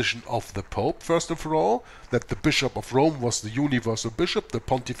leading position of the Pope, first and for all, that the Bishop of Rome was the universal bishop, the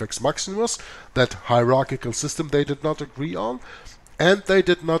Pontifex Maximus. That hierarchical system they did not agree on, and they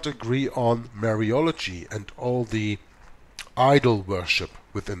did not agree on Mariology and all the idol worship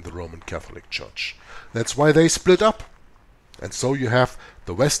within the Roman Catholic Church. That's why they split up. And so you have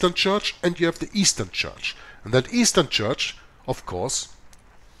the Western Church and you have the Eastern Church. And that Eastern Church, of course,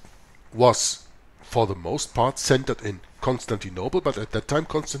 was for the most part centered in Constantinople, but at that time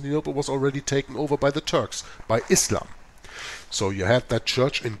Constantinople was already taken over by the Turks, by Islam. So you had that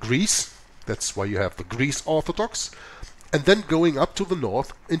church in Greece, that's why you have the Greece Orthodox, and then going up to the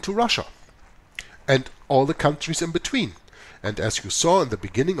north into Russia, and all the countries in between. And as you saw in the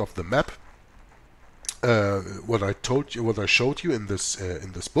beginning of the map, what I showed you in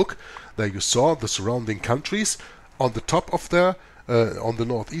this book, there you saw the surrounding countries. On the top of there, on the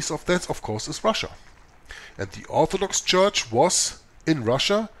northeast of that, of course, is Russia. And the Orthodox Church was in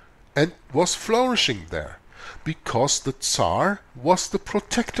Russia and was flourishing there, because the Tsar was the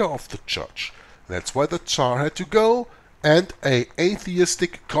protector of the church. That's why the Tsar had to go, and an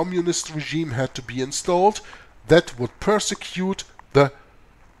atheistic communist regime had to be installed that would persecute the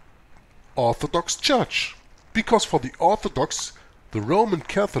Orthodox Church. Because for the Orthodox, the Roman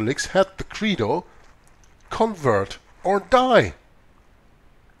Catholics had the credo, convert or die.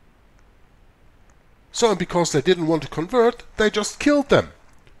 So, and because they didn't want to convert, they just killed them.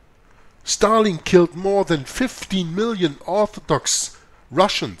 Stalin killed more than 15 million Orthodox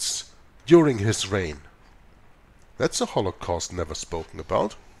Russians during his reign. That's a Holocaust never spoken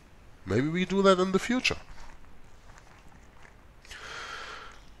about. Maybe we do that in the future.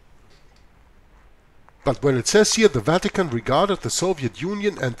 But when it says here the Vatican regarded the Soviet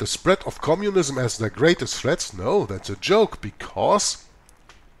Union and the spread of communism as their greatest threats, no, that's a joke, because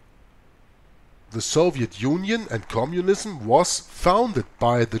the Soviet Union and communism was founded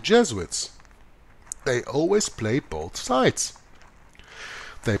by the Jesuits. They always play both sides.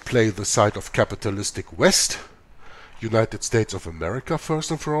 They play the side of capitalistic West, United States of America first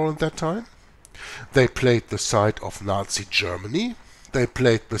and for all at that time. They played the side of Nazi Germany. They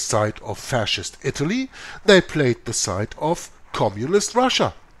played the side of fascist Italy. They played the side of communist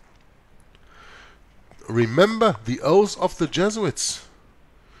Russia. Remember the oath of the Jesuits,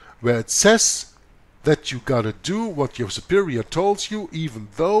 where it says that you gotta do what your superior tells you, even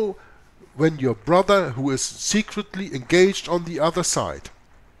though when your brother who is secretly engaged on the other side.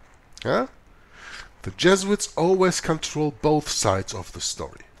 Yeah? The Jesuits always control both sides of the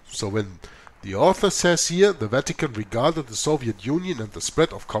story. So when the author says here, the Vatican regarded the Soviet Union and the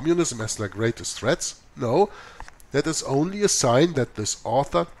spread of communism as their greatest threats, no, that is only a sign that this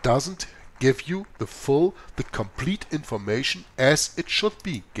author doesn't give you the complete information as it should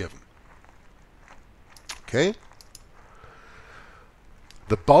be given. Okay?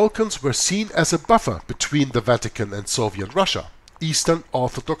 The Balkans were seen as a buffer between the Vatican and Soviet Russia, Eastern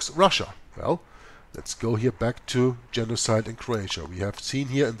Orthodox Russia. Well, let's go here back to genocide in Croatia. We have seen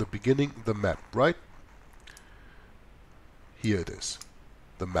here in the beginning the map, right? Here it is,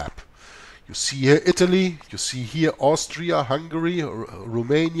 the map. You see here Italy, you see here Austria, Hungary,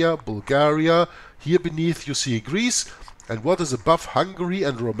 Romania, Bulgaria. Here beneath you see Greece. And what is above Hungary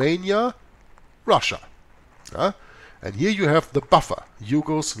and Romania? Russia. And here you have the buffer,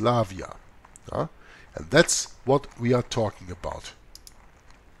 Yugoslavia. And that's what we are talking about.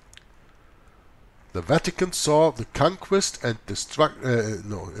 The Vatican saw the conquest and destruction.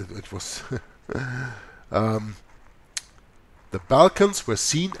 It was the Balkans were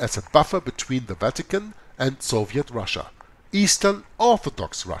seen as a buffer between the Vatican and Soviet Russia, Eastern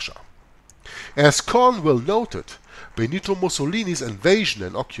Orthodox Russia. As Cornwell noted, Benito Mussolini's invasion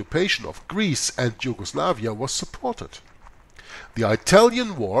and occupation of Greece and Yugoslavia was supported. The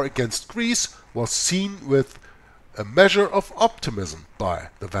Italian war against Greece was seen with a measure of optimism by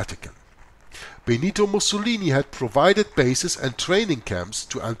the Vatican. Benito Mussolini had provided bases and training camps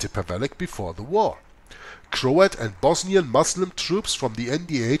to Antipavelic before the war. Croat and Bosnian Muslim troops from the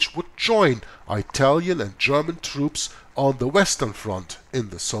NDH would join Italian and German troops on the Western Front in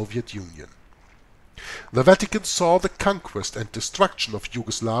the Soviet Union. The Vatican saw the conquest and destruction of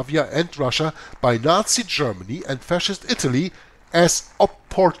Yugoslavia and Russia by Nazi Germany and Fascist Italy as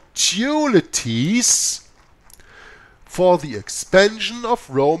opportunities for the expansion of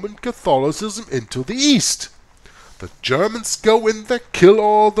Roman Catholicism into the East. The Germans go in there, kill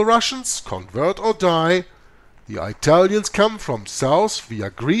all the Russians, convert or die. The Italians come from south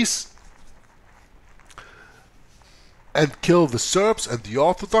via Greece and kill the Serbs and the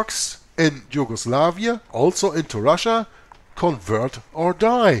Orthodox in Yugoslavia, also into Russia, convert or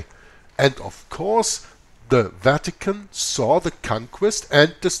die. And of course, the Vatican saw the conquest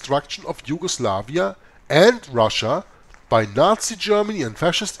and destruction of Yugoslavia and Russia by Nazi Germany and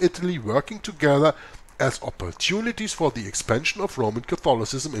Fascist Italy working together as opportunities for the expansion of Roman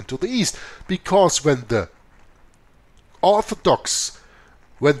Catholicism into the East. Because when the Orthodox,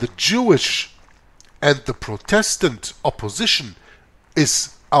 when the Jewish and the Protestant opposition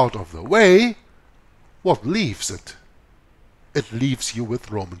is out of the way, what leaves it? It leaves you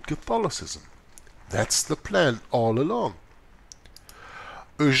with Roman Catholicism. That's the plan all along.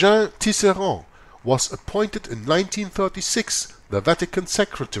 Eugène Tisserand was appointed in 1936 the Vatican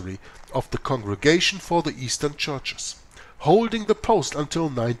Secretary of the Congregation for the Eastern Churches, holding the post until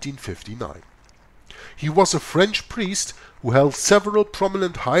 1959. He was a French priest who held several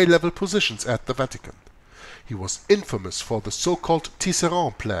prominent high-level positions at the Vatican. He was infamous for the so-called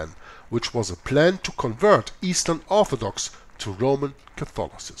Tisserand Plan, which was a plan to convert Eastern Orthodox to Roman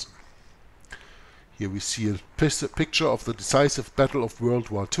Catholicism. Here we see a picture of the decisive battle of World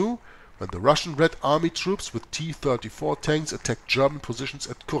War II, when the Russian Red Army troops with T-34 tanks attacked German positions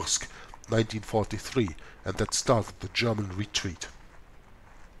at Kursk, 1943, and that started the German retreat.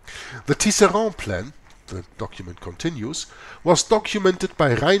 The Tisserand Plan, the document continues, was documented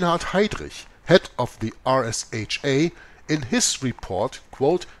by Reinhard Heydrich, head of the RSHA, in his report,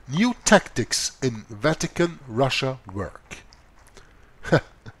 quote, "New Tactics in Vatican Russia Work."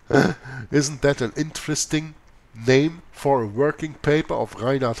 Isn't that an interesting name for a working paper of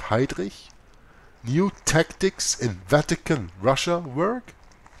Reinhard Heydrich? New Tactics in Vatican Russia Work?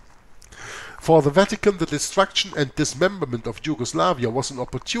 For the Vatican, the destruction and dismemberment of Yugoslavia was an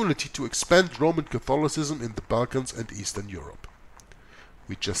opportunity to expand Roman Catholicism in the Balkans and Eastern Europe.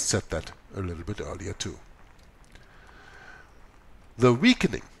 We just said that a little bit earlier too. The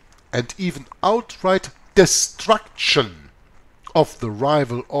weakening and even outright destruction of the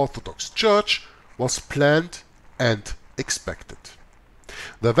rival Orthodox Church was planned and expected.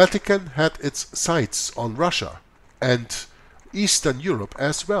 The Vatican had its sights on Russia and Eastern Europe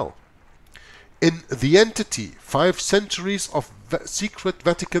as well. In The Entity, 5 Centuries of Secret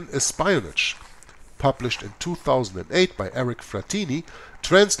Vatican Espionage, published in 2008 by Eric Frattini,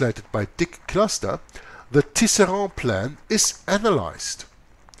 translated by Dick Cluster, the Tisserand Plan is analyzed.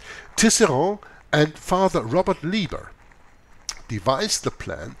 Tisserand and Father Robert Lieber devised the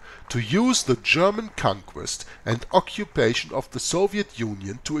plan to use the German conquest and occupation of the Soviet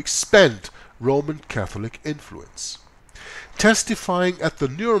Union to expand Roman Catholic influence. Testifying at the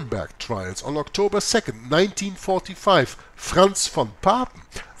Nuremberg trials on October 2, 1945, Franz von Papen,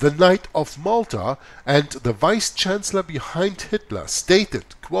 the Knight of Malta and the Vice-Chancellor behind Hitler, stated,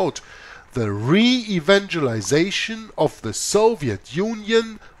 quote, "The re-evangelization of the Soviet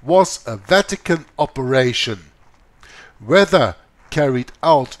Union was a Vatican operation, whether carried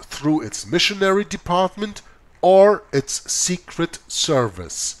out through its missionary department or its secret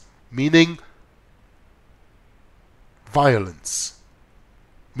service," meaning violence,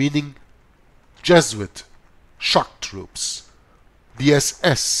 meaning Jesuit shock troops, the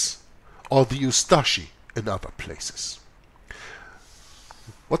SS, or the Ustashi in other places.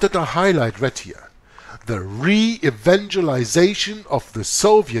 What did I highlight right here? The re-evangelization of the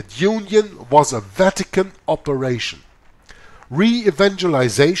Soviet Union was a Vatican operation.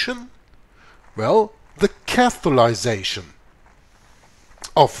 Re-evangelization? Well, the Catholicization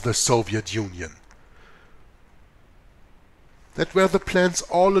of the Soviet Union. That were the plans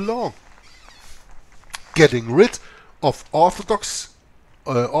all along. Getting rid of orthodoxy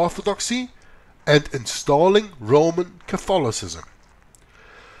and installing Roman Catholicism.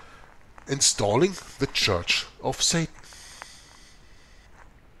 Installing the Church of Satan.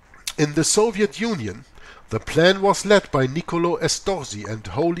 In the Soviet Union, the plan was led by Niccolo Estorzi and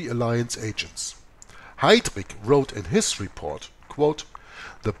Holy Alliance agents. Heydrich wrote in his report, quote,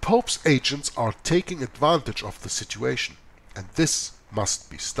 "The Pope's agents are taking advantage of the situation, and this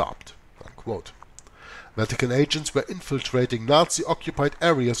must be stopped." Unquote. Vatican agents were infiltrating Nazi-occupied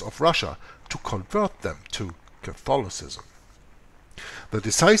areas of Russia to convert them to Catholicism. The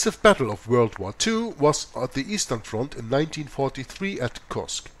decisive battle of World War II was at the Eastern Front in 1943 at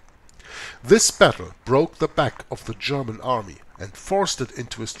Kursk. This battle broke the back of the German army and forced it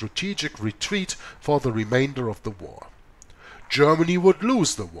into a strategic retreat for the remainder of the war. Germany would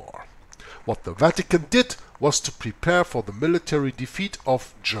lose the war. What the Vatican did was to prepare for the military defeat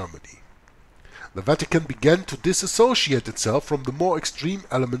of Germany. The Vatican began to disassociate itself from the more extreme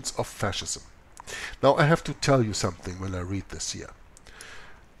elements of fascism. Now I have to tell you something when I read this here.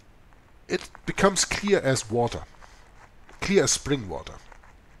 It becomes clear as water, clear as spring water.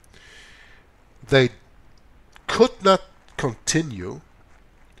 They could not continue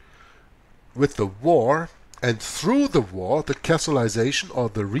with the war, and through the war, the Catholicization or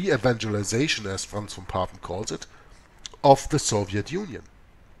the re-evangelization, as Franz von Papen calls it, of the Soviet Union.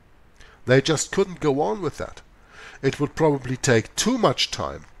 They just couldn't go on with that. It would probably take too much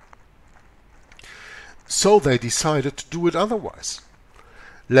time. So they decided to do it otherwise.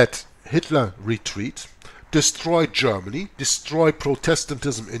 Let Hitler retreat, destroy Germany, destroy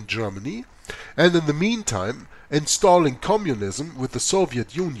Protestantism in Germany, and in the meantime installing communism with the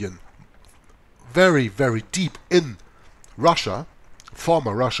Soviet Union very, very deep in Russia,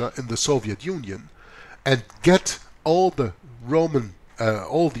 former Russia, in the Soviet Union, and get all the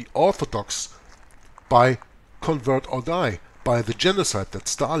all the Orthodox by convert or die, by the genocide that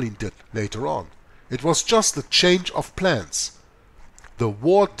Stalin did later on. It was just a change of plans. The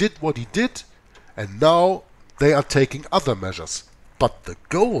war did what he did, and now they are taking other measures, but the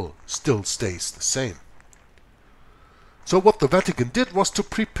goal still stays the same. So what the Vatican did was to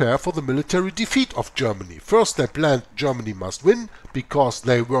prepare for the military defeat of Germany. First they planned Germany must win because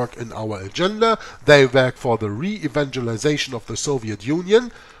they work in our agenda, they work for the re-evangelization of the Soviet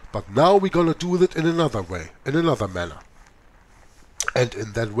Union, but now we're gonna do it in another way, in another manner. And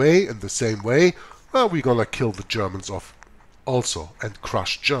in that way, in the same way, well, we're gonna kill the Germans off also and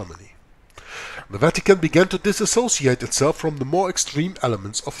crush Germany. The Vatican began to disassociate itself from the more extreme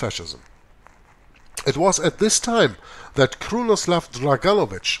elements of fascism. It was at this time that Cruelest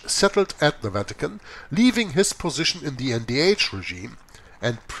Draganovic settled at the Vatican, leaving his position in the NDH regime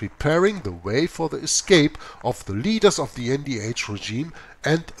and preparing the way for the escape of the leaders of the NDH regime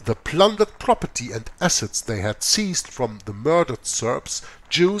and the plundered property and assets they had seized from the murdered Serbs,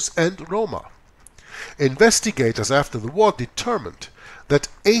 Jews and Roma. Investigators after the war determined that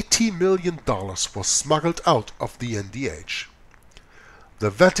 $80 million was smuggled out of the NDH. The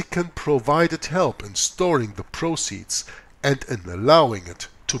Vatican provided help in storing the proceeds and in allowing it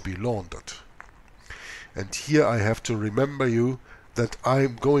to be laundered. And here I have to remember you that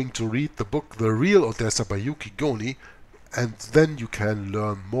I'm going to read the book The Real Odessa by Yuki Goni, and then you can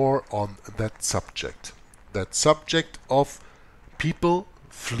learn more on that subject. That subject of people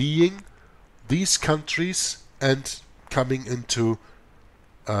fleeing these countries and coming into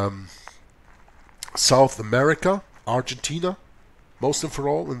South America, Argentina, most and for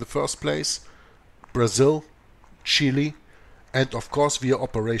all in the first place, Brazil, Chile, and of course via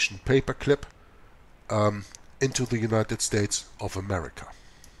Operation Paperclip into the United States of America.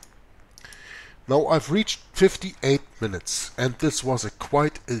 Now I've reached 58 minutes and this was a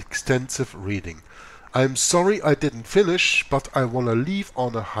quite extensive reading. I'm sorry I didn't finish, but I want to leave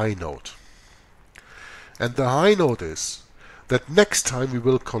on a high note. And the high note is that next time we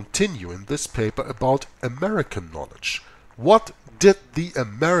will continue in this paper about American knowledge. What did the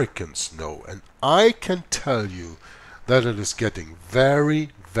Americans know? And I can tell you that it is getting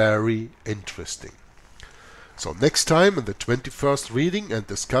very, very interesting. So next time in the 21st reading and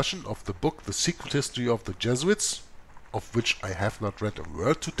discussion of the book The Secret History of the Jesuits, of which I have not read a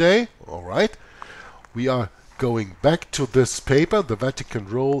word today, alright, we are going back to this paper, The Vatican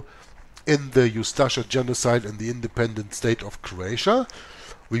Role in the Ustasha Genocide in the Independent State of Croatia.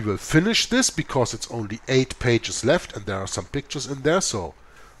 We will finish this because it's only 8 pages left and there are some pictures in there, so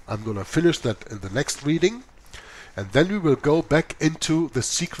I'm gonna finish that in the next reading. And then we will go back into the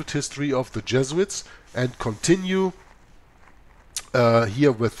secret history of the Jesuits and continue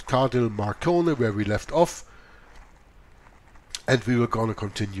here with Cardinal Marcone where we left off, and we were gonna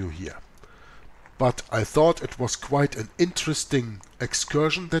continue here. But I thought it was quite an interesting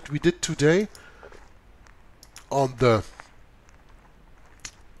excursion that we did today on the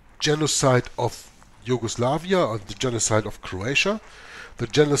genocide of Yugoslavia, or the genocide of Croatia. the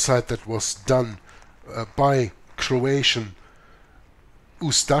genocide that was done by Croatian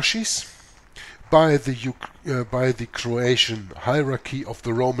Ustashis, by the Croatian hierarchy of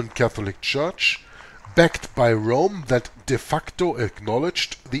the Roman Catholic Church, backed by Rome, that de facto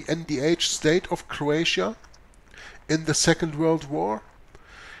acknowledged the NDH state of Croatia in the Second World War.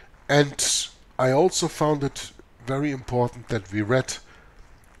 And I also found it very important that we read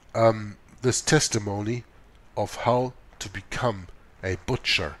this testimony of how to become a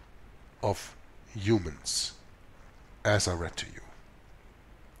butcher of humans, as I read to you.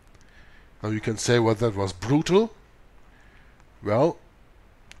 Now you can say, well, that was brutal. Well,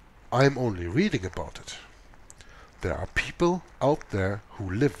 I'm only reading about it. There are people out there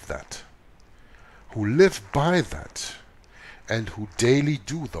who live that, who live by that, and who daily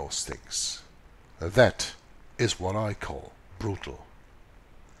do those things. That is what I call brutal.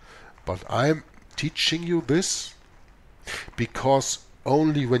 But I'm teaching you this because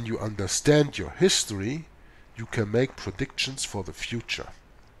only when you understand your history, you can make predictions for the future.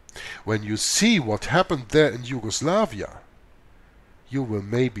 When you see what happened there in Yugoslavia, you will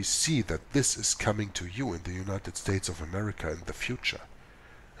maybe see that this is coming to you in the United States of America in the future.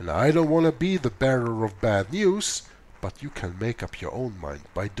 And I don't want to be the bearer of bad news, but you can make up your own mind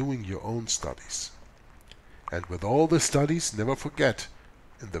by doing your own studies. And with all the studies, never forget,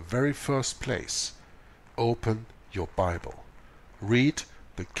 in the very first place, open your Bible. Read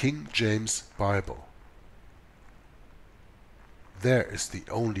the King James Bible. There is the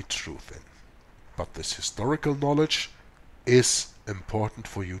only truth in. But this historical knowledge is important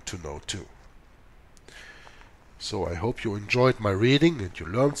for you to know too. So I hope you enjoyed my reading and you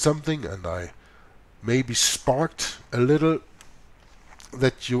learned something, and I maybe sparked a little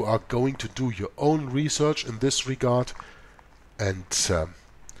that you are going to do your own research in this regard and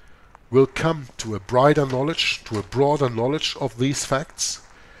will come to a broader knowledge of these facts,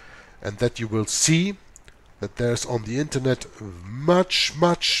 and that you will see that there's on the internet much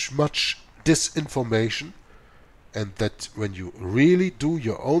disinformation, and that when you really do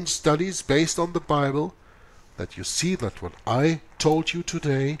your own studies based on the Bible, that you see that what I told you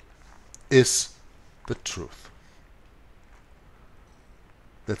today is the truth.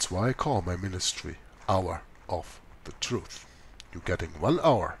 That's why I call my ministry Hour of the Truth. You're getting 1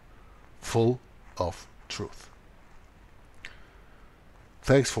 hour full of truth.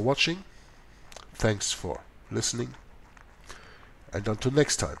 Thanks for watching. Thanks for listening. And until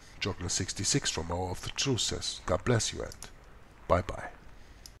next time, Joggler66 from Hour of the Truth says, God bless you and bye-bye.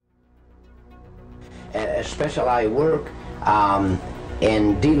 Especially I work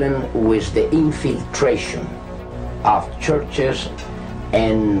in dealing with the infiltration of churches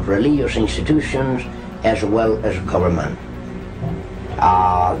and religious institutions as well as government.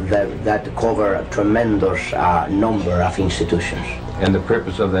 That cover a tremendous number of institutions. And the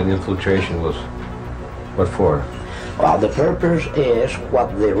purpose of that infiltration was what for? Well, the purpose is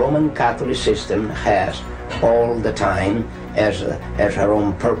what the Roman Catholic system has all the time as her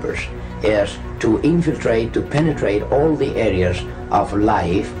own purpose, is to infiltrate, to penetrate all the areas of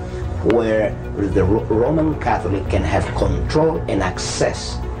life where the Roman Catholic can have control and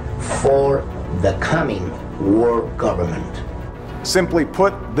access for the coming world government. Simply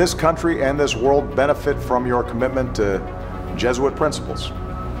put, this country and this world benefit from your commitment to Jesuit principles,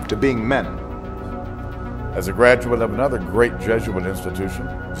 to being men. As a graduate of another great Jesuit institution,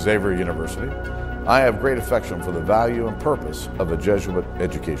 Xavier University, I have great affection for the value and purpose of a Jesuit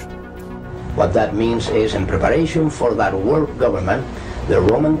education. What that means is, in preparation for that world government, the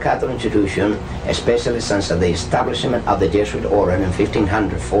Roman Catholic institution, especially since the establishment of the Jesuit order in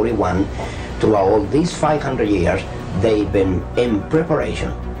 1541, throughout all these 500 years, they've been in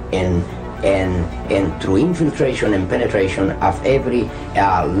preparation and through infiltration and penetration of every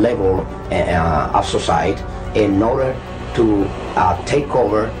level of society in order to take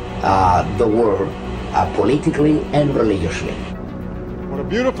over the world politically and religiously. What a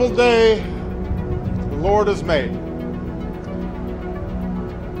beautiful day the Lord has made.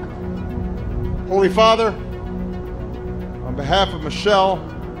 Holy Father, on behalf of Michelle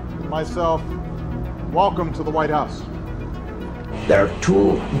and myself, welcome to the White House. There are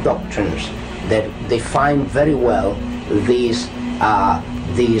two doctrines that define very well these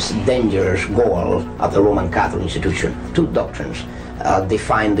dangerous goals of the Roman Catholic institution. Two doctrines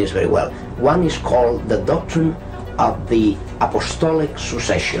define this very well. One is called the doctrine of the apostolic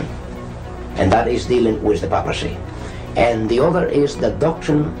succession, and that is dealing with the papacy. And the other is the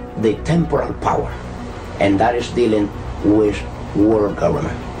doctrine, the temporal power, and that is dealing with world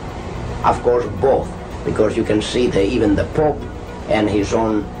government. Of course, both, because you can see that even the Pope and his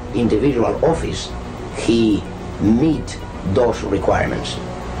own individual office, he meet those requirements.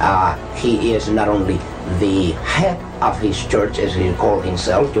 He is not only the head of his church, as he called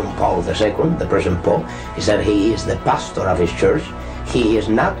himself, John Paul II, the present Pope. He said he is the pastor of his church. He is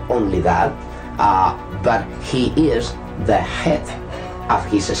not only that, but he is the head of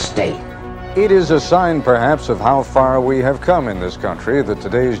his state. It is a sign, perhaps, of how far we have come in this country that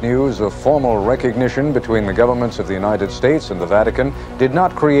today's news of formal recognition between the governments of the United States and the Vatican did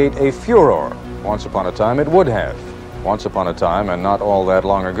not create a furor. Once upon a time, it would have. Once upon a time, and not all that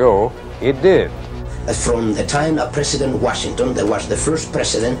long ago, it did. From the time of President Washington, there was the first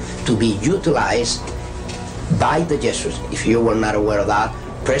president to be utilized by the Jesuits. If you were not aware of that,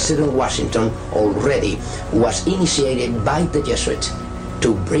 President Washington already was initiated by the Jesuits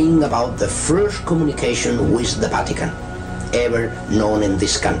to bring about the first communication with the Vatican ever known in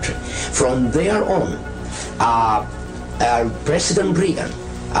this country. From there on, President Reagan,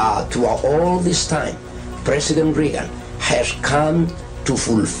 to all this time, President Reagan has come to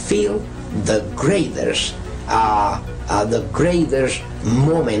fulfill the greatest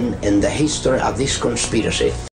moment in the history of this conspiracy.